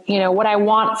 So, what I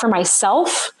want for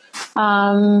myself,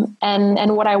 and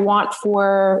what I want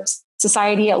for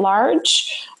society at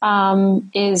large,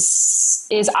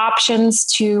 is options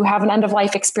to have an end of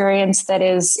life experience that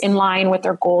is in line with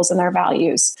their goals and their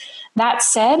values. That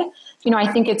said,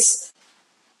 I think it's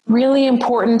really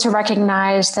important to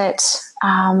recognize that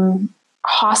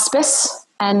hospice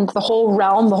and the whole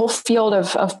realm, the whole field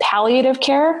of palliative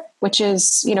care, which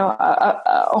is,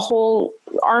 a whole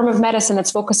arm of medicine that's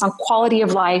focused on quality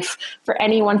of life for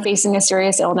anyone facing a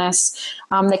serious illness,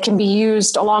 that can be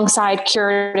used alongside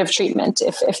curative treatment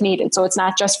if needed. So it's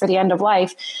not just for the end of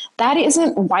life. That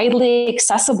isn't widely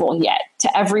accessible yet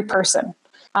to every person.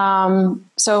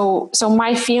 So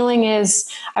my feeling is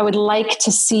I would like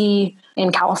to see in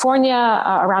California,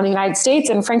 around the United States,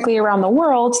 and frankly around the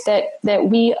world, that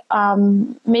we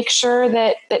make sure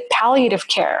that palliative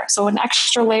care, so an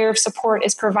extra layer of support,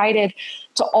 is provided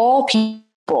to all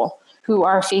people who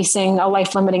are facing a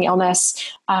life-limiting illness,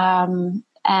 and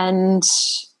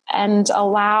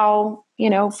allow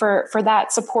for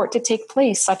that support to take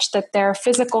place, such that their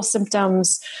physical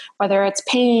symptoms, whether it's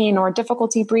pain or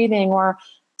difficulty breathing or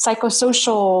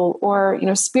psychosocial or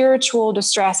spiritual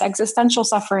distress, existential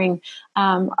suffering,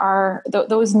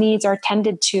 those needs are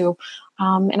tended to,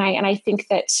 and I think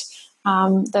that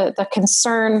the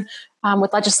concern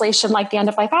with legislation like the End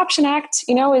of Life Option Act,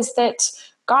 is that,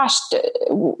 gosh,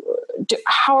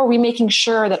 how are we making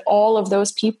sure that all of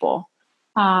those people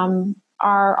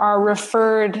are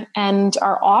referred and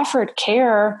are offered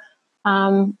care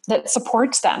that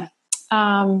supports them?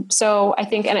 So I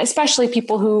think, and especially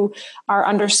people who are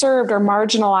underserved or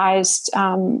marginalized,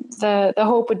 the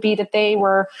hope would be that they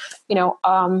were,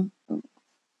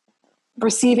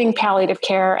 receiving palliative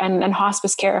care and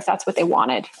hospice care if that's what they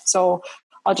wanted. So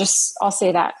I'll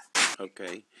say that.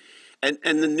 Okay. And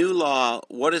the new law,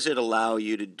 what does it allow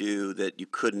you to do that you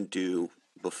couldn't do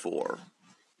before?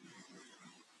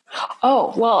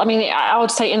 Oh, well, I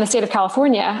would say in the state of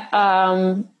California,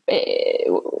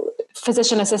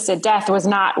 physician-assisted death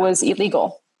was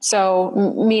illegal. So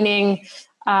meaning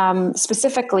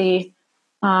specifically,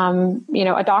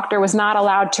 a doctor was not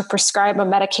allowed to prescribe a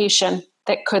medication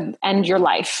that could end your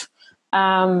life.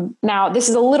 Now, this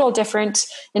is a little different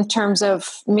in terms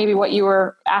of maybe what you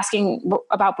were asking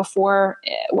about before,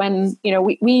 when,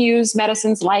 we use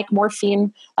medicines like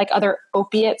morphine, like other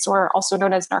opiates, or also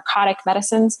known as narcotic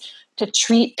medicines, to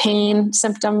treat pain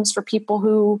symptoms for people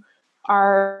who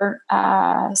are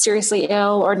seriously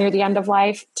ill or near the end of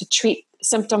life, to treat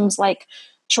symptoms like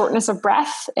shortness of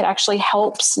breath. It actually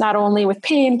helps not only with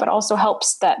pain, but also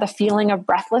helps the feeling of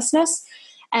breathlessness.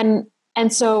 And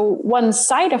so one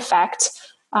side effect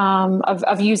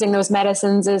of using those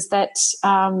medicines is that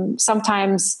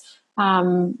sometimes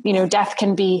death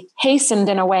can be hastened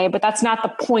in a way, but that's not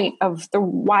the point of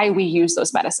why we use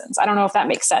those medicines. I don't know if that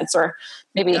makes sense, or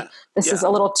maybe this is a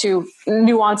little too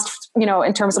nuanced,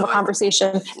 in terms of a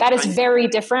conversation. That is very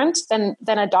different than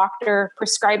a doctor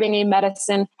prescribing a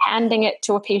medicine, handing it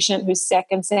to a patient who's sick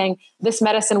and saying, this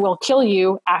medicine will kill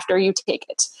you after you take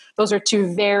it. Those are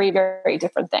two very, very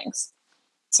different things.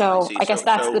 So I guess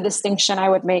that's the distinction I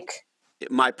would make.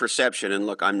 My perception, and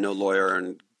look, I'm no lawyer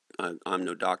and I'm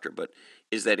no doctor, but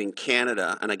is that in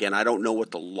Canada, and again, I don't know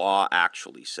what the law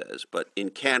actually says, but in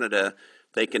Canada,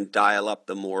 they can dial up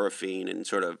the morphine and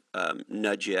sort of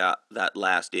nudge you out that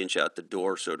last inch out the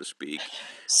door, so to speak.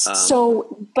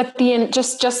 But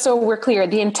just so we're clear,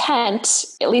 the intent,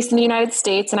 at least in the United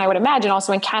States, and I would imagine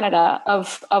also in Canada,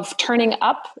 of turning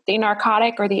up the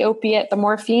narcotic or the opiate, the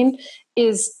morphine,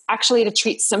 is actually to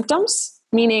treat symptoms,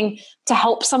 meaning to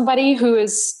help somebody who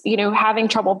is, having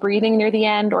trouble breathing near the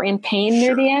end or in pain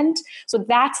near the end. So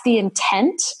that's the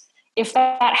intent. If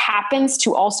that happens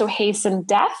to also hasten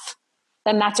death,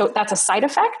 then that's a side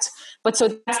effect. But so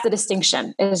that's the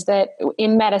distinction, is that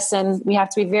in medicine, we have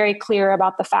to be very clear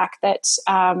about the fact that,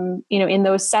 in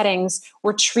those settings,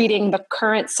 we're treating the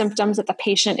current symptoms that the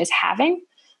patient is having,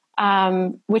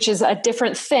 which is a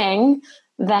different thing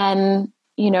than,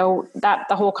 that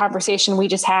the whole conversation we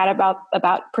just had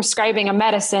about prescribing a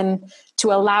medicine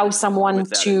to allow someone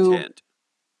to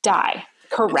die.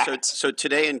 Correct. So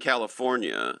today in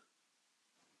California,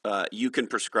 you can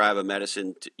prescribe a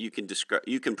medicine. You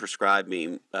can prescribe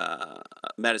me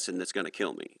medicine that's going to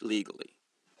kill me legally.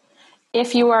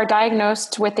 If you are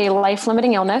diagnosed with a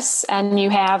life-limiting illness and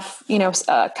you have,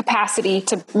 capacity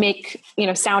to make,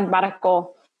 sound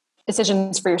medical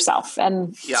decisions for yourself.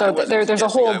 And so there's a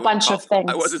whole bunch of things.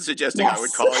 I wasn't suggesting I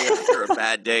would call you after a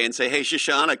bad day and say, hey,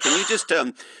 Shoshana, can you just,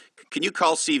 can you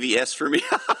call CVS for me?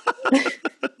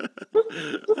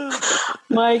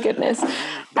 My goodness.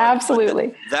 Absolutely.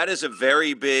 But that is a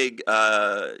very big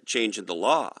change in the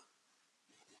law.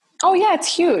 Oh yeah,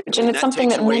 it's huge. And it's something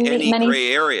that many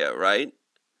gray area, right?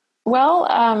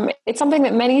 Well, it's something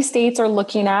that many states are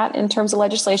looking at in terms of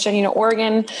legislation.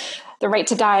 Oregon, the Right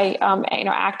to Die,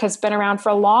 Act has been around for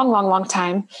a long, long, long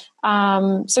time.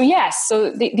 So yes,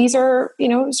 these are,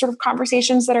 sort of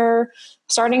conversations that are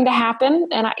starting to happen.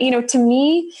 And, to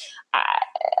me,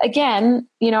 again,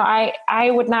 I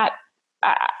would not,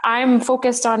 I'm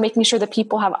focused on making sure that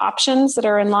people have options that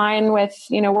are in line with,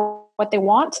 what they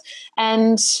want.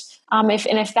 And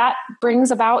if that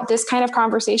brings about this kind of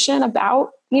conversation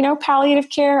about, palliative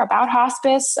care, about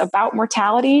hospice, about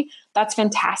mortality, that's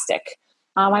fantastic.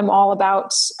 I'm all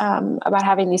about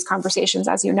having these conversations,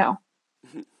 as you know.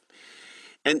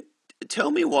 And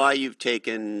tell me why you've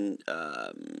taken,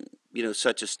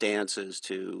 such a stance as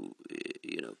to,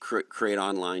 create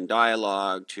online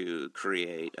dialogue, to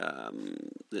create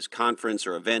this conference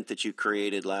or event that you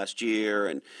created last year,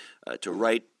 and to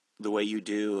write the way you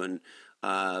do. And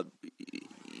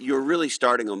you're really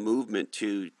starting a movement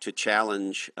to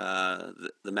challenge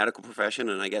the medical profession,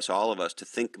 and I guess all of us, to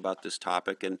think about this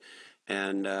topic and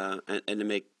to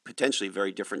make potentially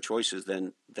very different choices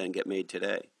than get made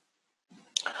today.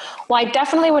 Well, I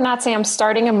definitely would not say I'm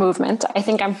starting a movement. I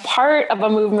think I'm part of a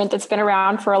movement that's been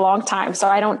around for a long time. So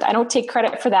I don't take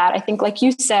credit for that. I think, like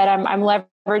you said, I'm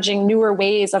leveraging newer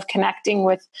ways of connecting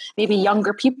with maybe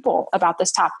younger people about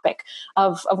this topic,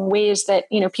 of ways that,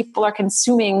 people are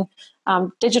consuming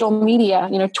digital media,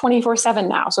 24/7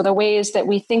 now. So the ways that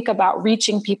we think about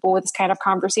reaching people with this kind of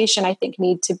conversation, I think,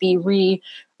 need to be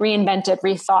reinvented,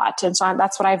 rethought. And so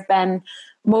that's what I've been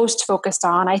most focused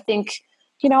on. I think,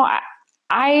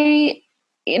 I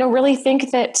really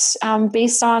think that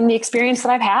based on the experience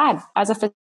that I've had as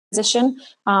a physician,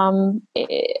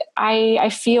 I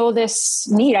feel this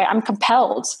need. I'm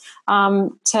compelled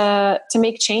to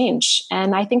make change.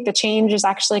 And I think the change is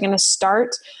actually going to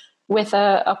start with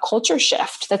a culture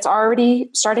shift that's already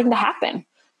starting to happen,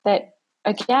 that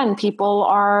again, people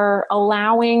are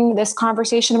allowing this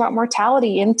conversation about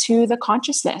mortality into the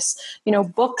consciousness.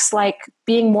 Books like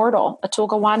Being Mortal, Atul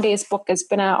Gawande's book, has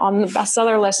been on the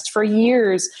bestseller list for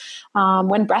years.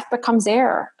 When Breath Becomes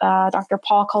Air, Dr.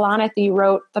 Paul Kalanithi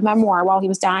wrote the memoir while he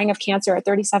was dying of cancer at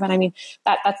 37. I mean,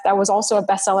 that was also a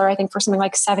bestseller, I think, for something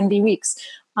like 70 weeks.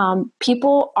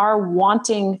 People are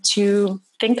wanting to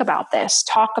think about this,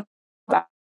 talk about.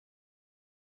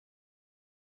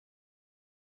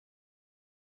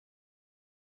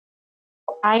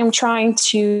 I am trying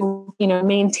to,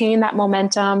 maintain that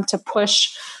momentum to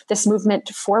push this movement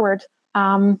forward,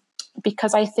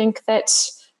 because I think that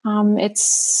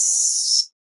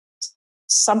it's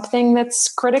something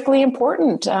that's critically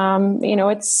important.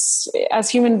 It's, as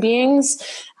human beings,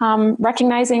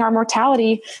 recognizing our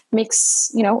mortality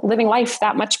makes living life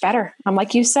that much better.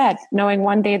 Like you said, knowing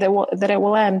one day that it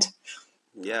will end.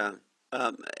 Yeah,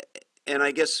 and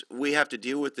I guess we have to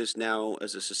deal with this now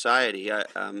as a society.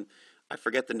 I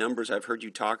forget the numbers. I've heard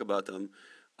you talk about them.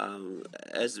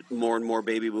 As more and more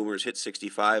baby boomers hit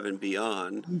 65 and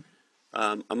beyond,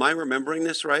 am I remembering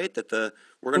this right? That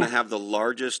we're going to have the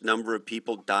largest number of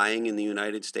people dying in the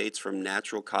United States from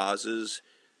natural causes.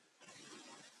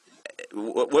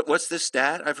 What's this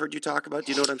stat I've heard you talk about?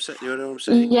 Do you know what I'm saying? You know what I'm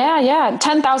saying? Yeah.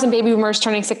 10,000 baby boomers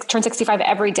turn 65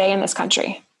 every day in this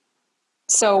country.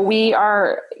 So we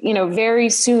are, very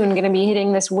soon going to be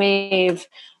hitting this wave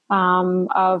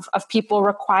of people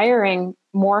requiring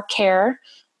more care,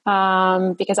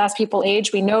 because as people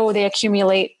age, we know they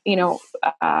accumulate,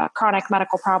 chronic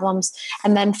medical problems,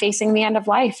 and then facing the end of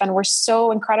life. And we're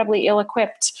so incredibly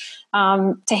ill-equipped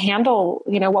to handle,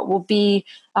 what will be,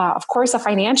 of course, a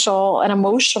financial and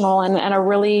emotional and a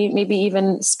really maybe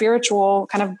even spiritual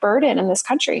kind of burden in this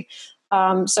country.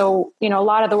 So, a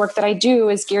lot of the work that I do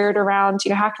is geared around,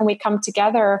 how can we come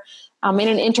together in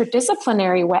an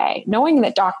interdisciplinary way, knowing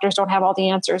that doctors don't have all the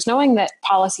answers, knowing that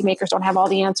policymakers don't have all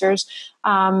the answers,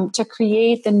 to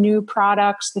create the new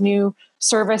products, the new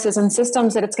services and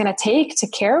systems that it's going to take to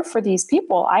care for these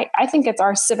people. I think it's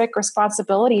our civic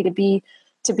responsibility to be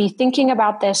thinking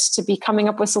about this, to be coming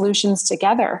up with solutions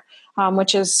together,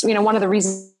 which is, one of the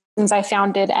reasons I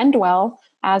founded Endwell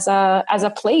as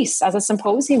a place, as a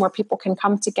symposium where people can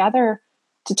come together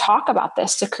to talk about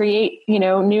this, to create,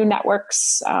 new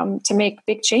networks, to make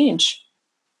big change.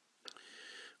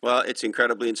 Well, it's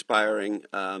incredibly inspiring.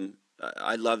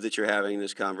 I love that you're having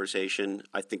this conversation.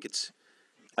 I think it's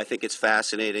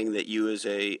fascinating that you, as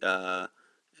a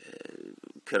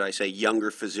could I say younger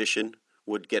physician,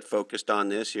 would get focused on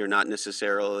this. You're not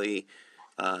necessarily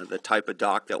the type of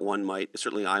doc that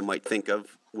I might think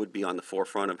of would be on the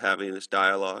forefront of having this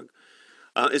dialogue.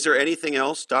 Is there anything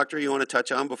else, Doctor, you want to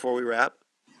touch on before we wrap?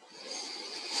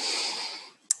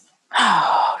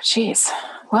 Oh, geez.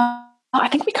 Well, I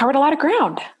think we covered a lot of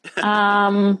ground.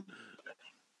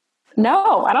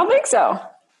 No, I don't think so.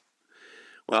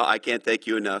 Well, I can't thank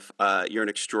you enough. You're an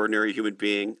extraordinary human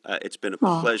being. It's been a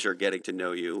pleasure getting to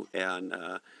know you, and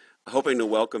hoping to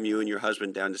welcome you and your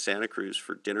husband down to Santa Cruz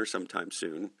for dinner sometime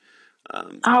soon.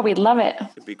 We'd love it.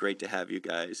 It'd be great to have you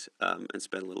guys and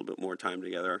spend a little bit more time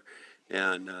together.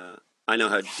 And I know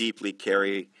how deeply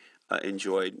Carrie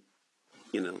enjoyed,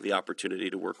 the opportunity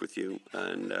to work with you.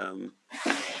 And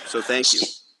so thank you.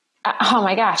 Oh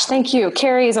my gosh. Thank you.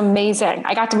 Carrie is amazing.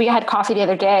 We had coffee the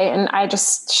other day, and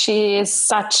she is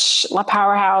such a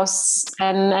powerhouse,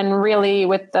 and really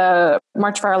with the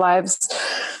March for Our Lives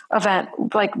event,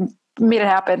 made it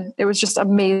happen. It was just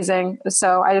amazing.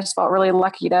 So I just felt really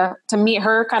lucky to meet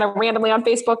her kind of randomly on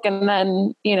Facebook, and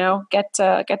then, get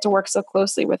to work so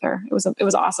closely with her. It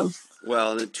was awesome.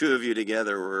 Well, the two of you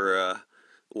together were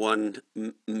one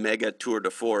mega tour de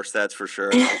force, that's for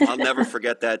sure. I'll never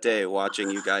forget that day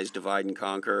watching you guys divide and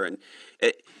conquer. And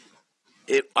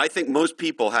I think most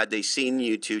people, had they seen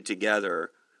you two together,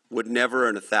 would never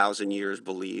in 1,000 years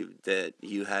believe that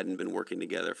you hadn't been working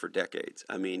together for decades.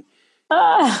 I mean,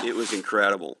 it was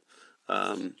incredible.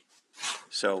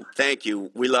 So thank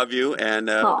you. We love you, and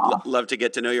love to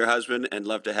get to know your husband, and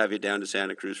love to have you down to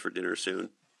Santa Cruz for dinner soon.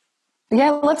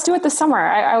 Yeah, let's do it this summer.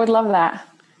 I would love that.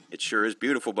 It sure is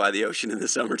beautiful by the ocean in the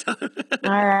summertime.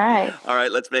 All right. All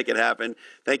right, let's make it happen.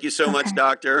 Thank you so much,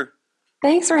 Doctor.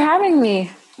 Thanks for having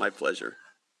me. My pleasure.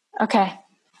 Okay.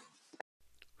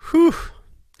 Whew.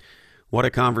 What a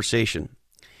conversation.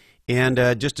 And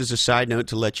just as a side note,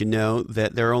 to let you know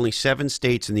that there are only 7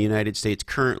 states in the United States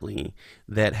currently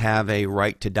that have a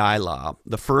right to die law.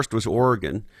 The first was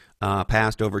Oregon,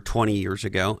 passed over 20 years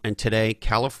ago, and today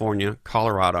California,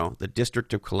 Colorado, the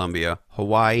District of Columbia,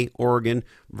 Hawaii, Oregon,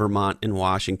 Vermont, and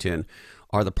Washington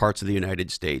are the parts of the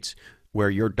United States where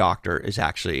your doctor is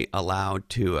actually allowed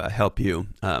to help you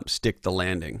stick the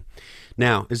landing.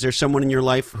 Now, is there someone in your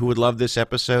life who would love this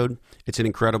episode? It's an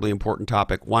incredibly important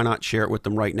topic. Why not share it with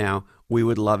them right now? We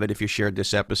would love it if you shared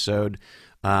this episode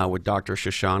with Dr.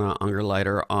 Shoshana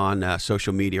Ungerleider on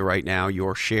social media right now.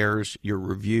 Your shares, your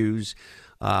reviews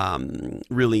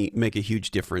really make a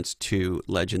huge difference to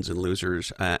Legends and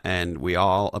Losers, and we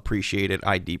all appreciate it.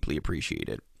 I deeply appreciate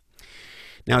it.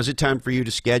 Now, is it time for you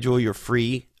to schedule your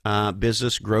free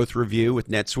business growth review with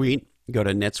NetSuite? Go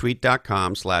to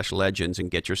netsuite.com/legends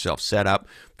and get yourself set up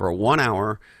for a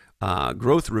 1-hour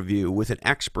growth review with an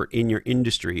expert in your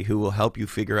industry who will help you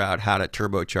figure out how to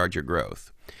turbocharge your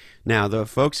growth. Now, the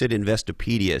folks at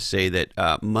Investopedia say that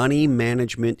money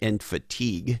management and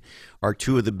fatigue are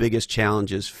two of the biggest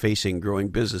challenges facing growing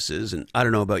businesses. And I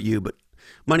don't know about you, but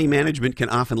money management can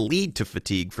often lead to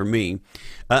fatigue for me.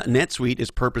 NetSuite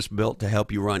is purpose-built to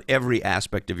help you run every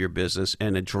aspect of your business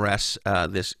and address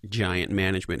this giant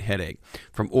management headache.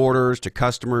 From orders to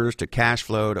customers to cash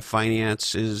flow to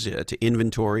finances to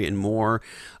inventory and more.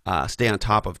 Stay on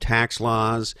top of tax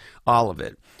laws, all of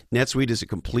it. NetSuite is a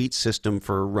complete system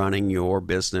for running your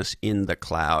business in the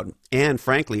cloud and,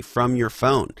 frankly, from your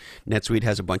phone. NetSuite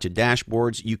has a bunch of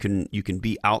dashboards. You can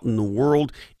be out in the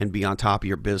world and be on top of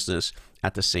your business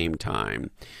at the same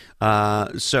time.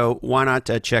 So why not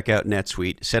check out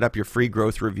NetSuite? Set up your free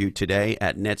growth review today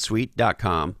at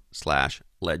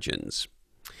netsuite.com/legends.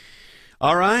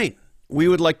 All right. We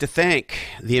would like to thank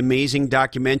the amazing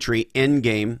documentary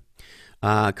Endgame,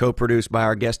 co-produced by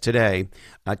our guest today.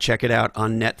 Check it out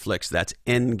on Netflix. That's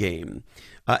Endgame.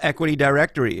 Equity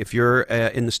Directory. If you're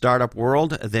in the startup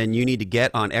world, then you need to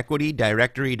get on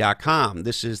equitydirectory.com.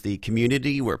 This is the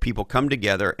community where people come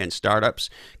together and startups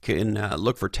can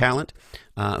look for talent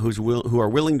who are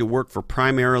willing to work for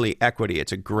primarily equity.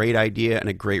 It's a great idea and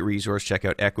a great resource. Check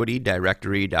out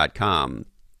equitydirectory.com.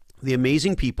 The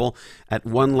amazing people at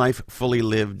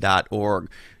onelifefullylived.org.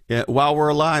 While we're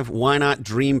alive, why not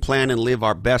dream, plan, and live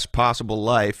our best possible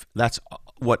life? That's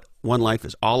what One Life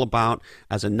is all about.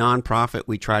 As a nonprofit,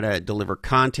 we try to deliver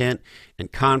content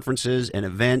and conferences and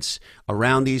events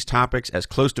around these topics as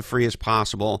close to free as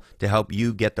possible to help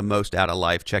you get the most out of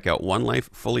life. Check out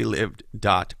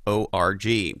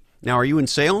onelifefullylived.org. Now, are you in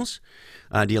sales?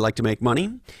 Do you like to make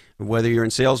money? Whether you're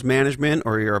in sales management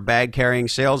or you're a bag-carrying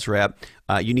sales rep,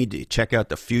 you need to check out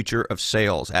the future of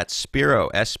sales at Spiro,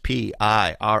 SPIRO.ai.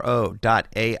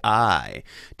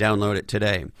 Download it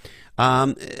today.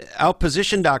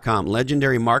 Outposition.com,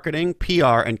 legendary marketing,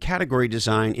 PR, and category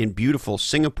design in beautiful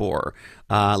Singapore.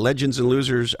 Legends and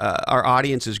Losers, our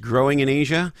audience is growing in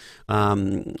Asia,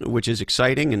 which is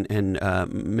exciting and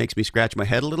makes me scratch my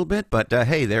head a little bit, but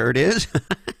hey, there it is.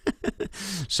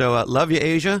 So love you,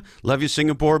 Asia. Love you,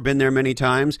 Singapore. Been there many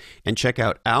times. And check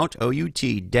out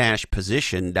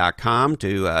out-position.com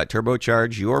to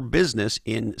turbocharge your business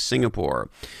in Singapore.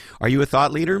 Are you a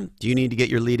thought leader? Do you need to get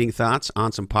your leading thoughts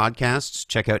on some podcasts?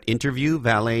 Check out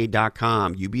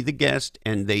interviewvalet.com. You be the guest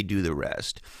and they do the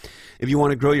rest. If you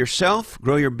want to grow yourself,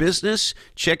 grow your business,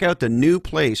 check out the new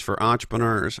place for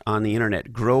entrepreneurs on the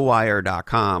internet,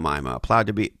 growwire.com. I'm proud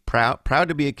to be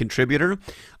a contributor,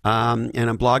 and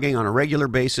I'm blogging on a regular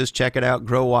basis. Check it out,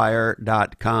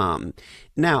 growwire.com.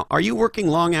 Now, are you working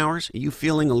long hours? Are you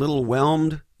feeling a little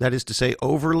whelmed? That is to say,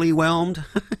 overly whelmed?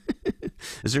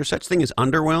 Is there such thing as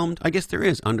underwhelmed? I guess there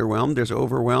is underwhelmed. There's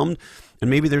overwhelmed, and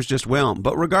maybe there's just whelmed.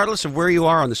 But regardless of where you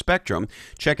are on the spectrum,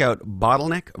 check out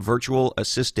Bottleneck Virtual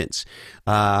Assistants.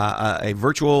 A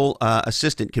virtual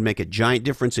assistant can make a giant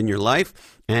difference in your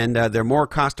life, and they're more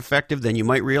cost-effective than you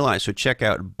might realize. So check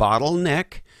out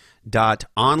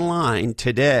Bottleneck.online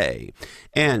today.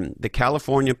 And the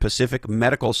California Pacific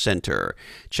Medical Center.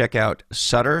 Check out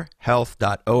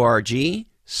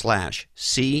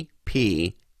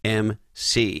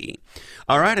sutterhealth.org/CPMC.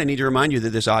 All right, I need to remind you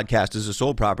that this oddcast is the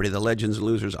sole property of the Legends and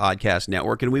Losers Oddcast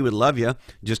Network, and we would love you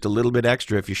just a little bit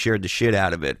extra if you shared the shit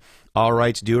out of it. All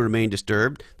rights do remain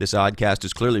disturbed. This oddcast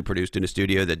is clearly produced in a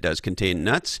studio that does contain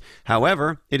nuts.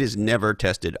 However, it is never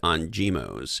tested on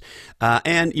GMOs.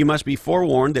 And you must be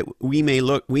forewarned that we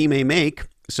may make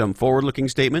some forward-looking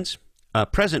statements,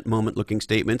 present moment-looking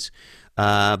statements,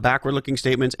 backward-looking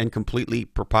statements, and completely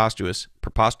preposterous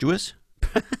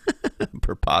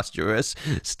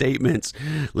statements.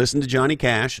 Listen to Johnny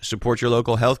Cash. Support your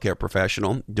local healthcare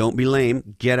professional. Don't be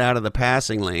lame. Get out of the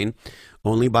passing lane.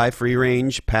 Only buy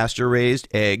free-range, pasture-raised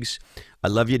eggs. I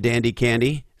love you, Dandy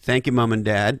Candy. Thank you, Mom and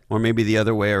Dad. Or maybe the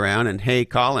other way around. And hey,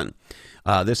 Colin,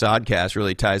 this oddcast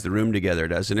really ties the room together,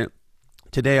 doesn't it?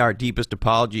 Today, our deepest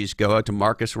apologies go out to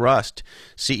Marcus Rust,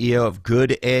 CEO of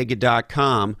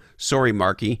GoodEgg.com. Sorry,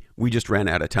 Marky, we just ran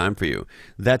out of time for you.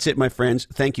 That's it, my friends.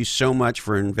 Thank you so much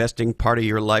for investing part of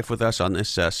your life with us on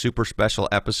this super special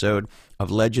episode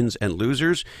of Legends and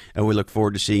Losers, and we look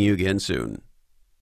forward to seeing you again soon.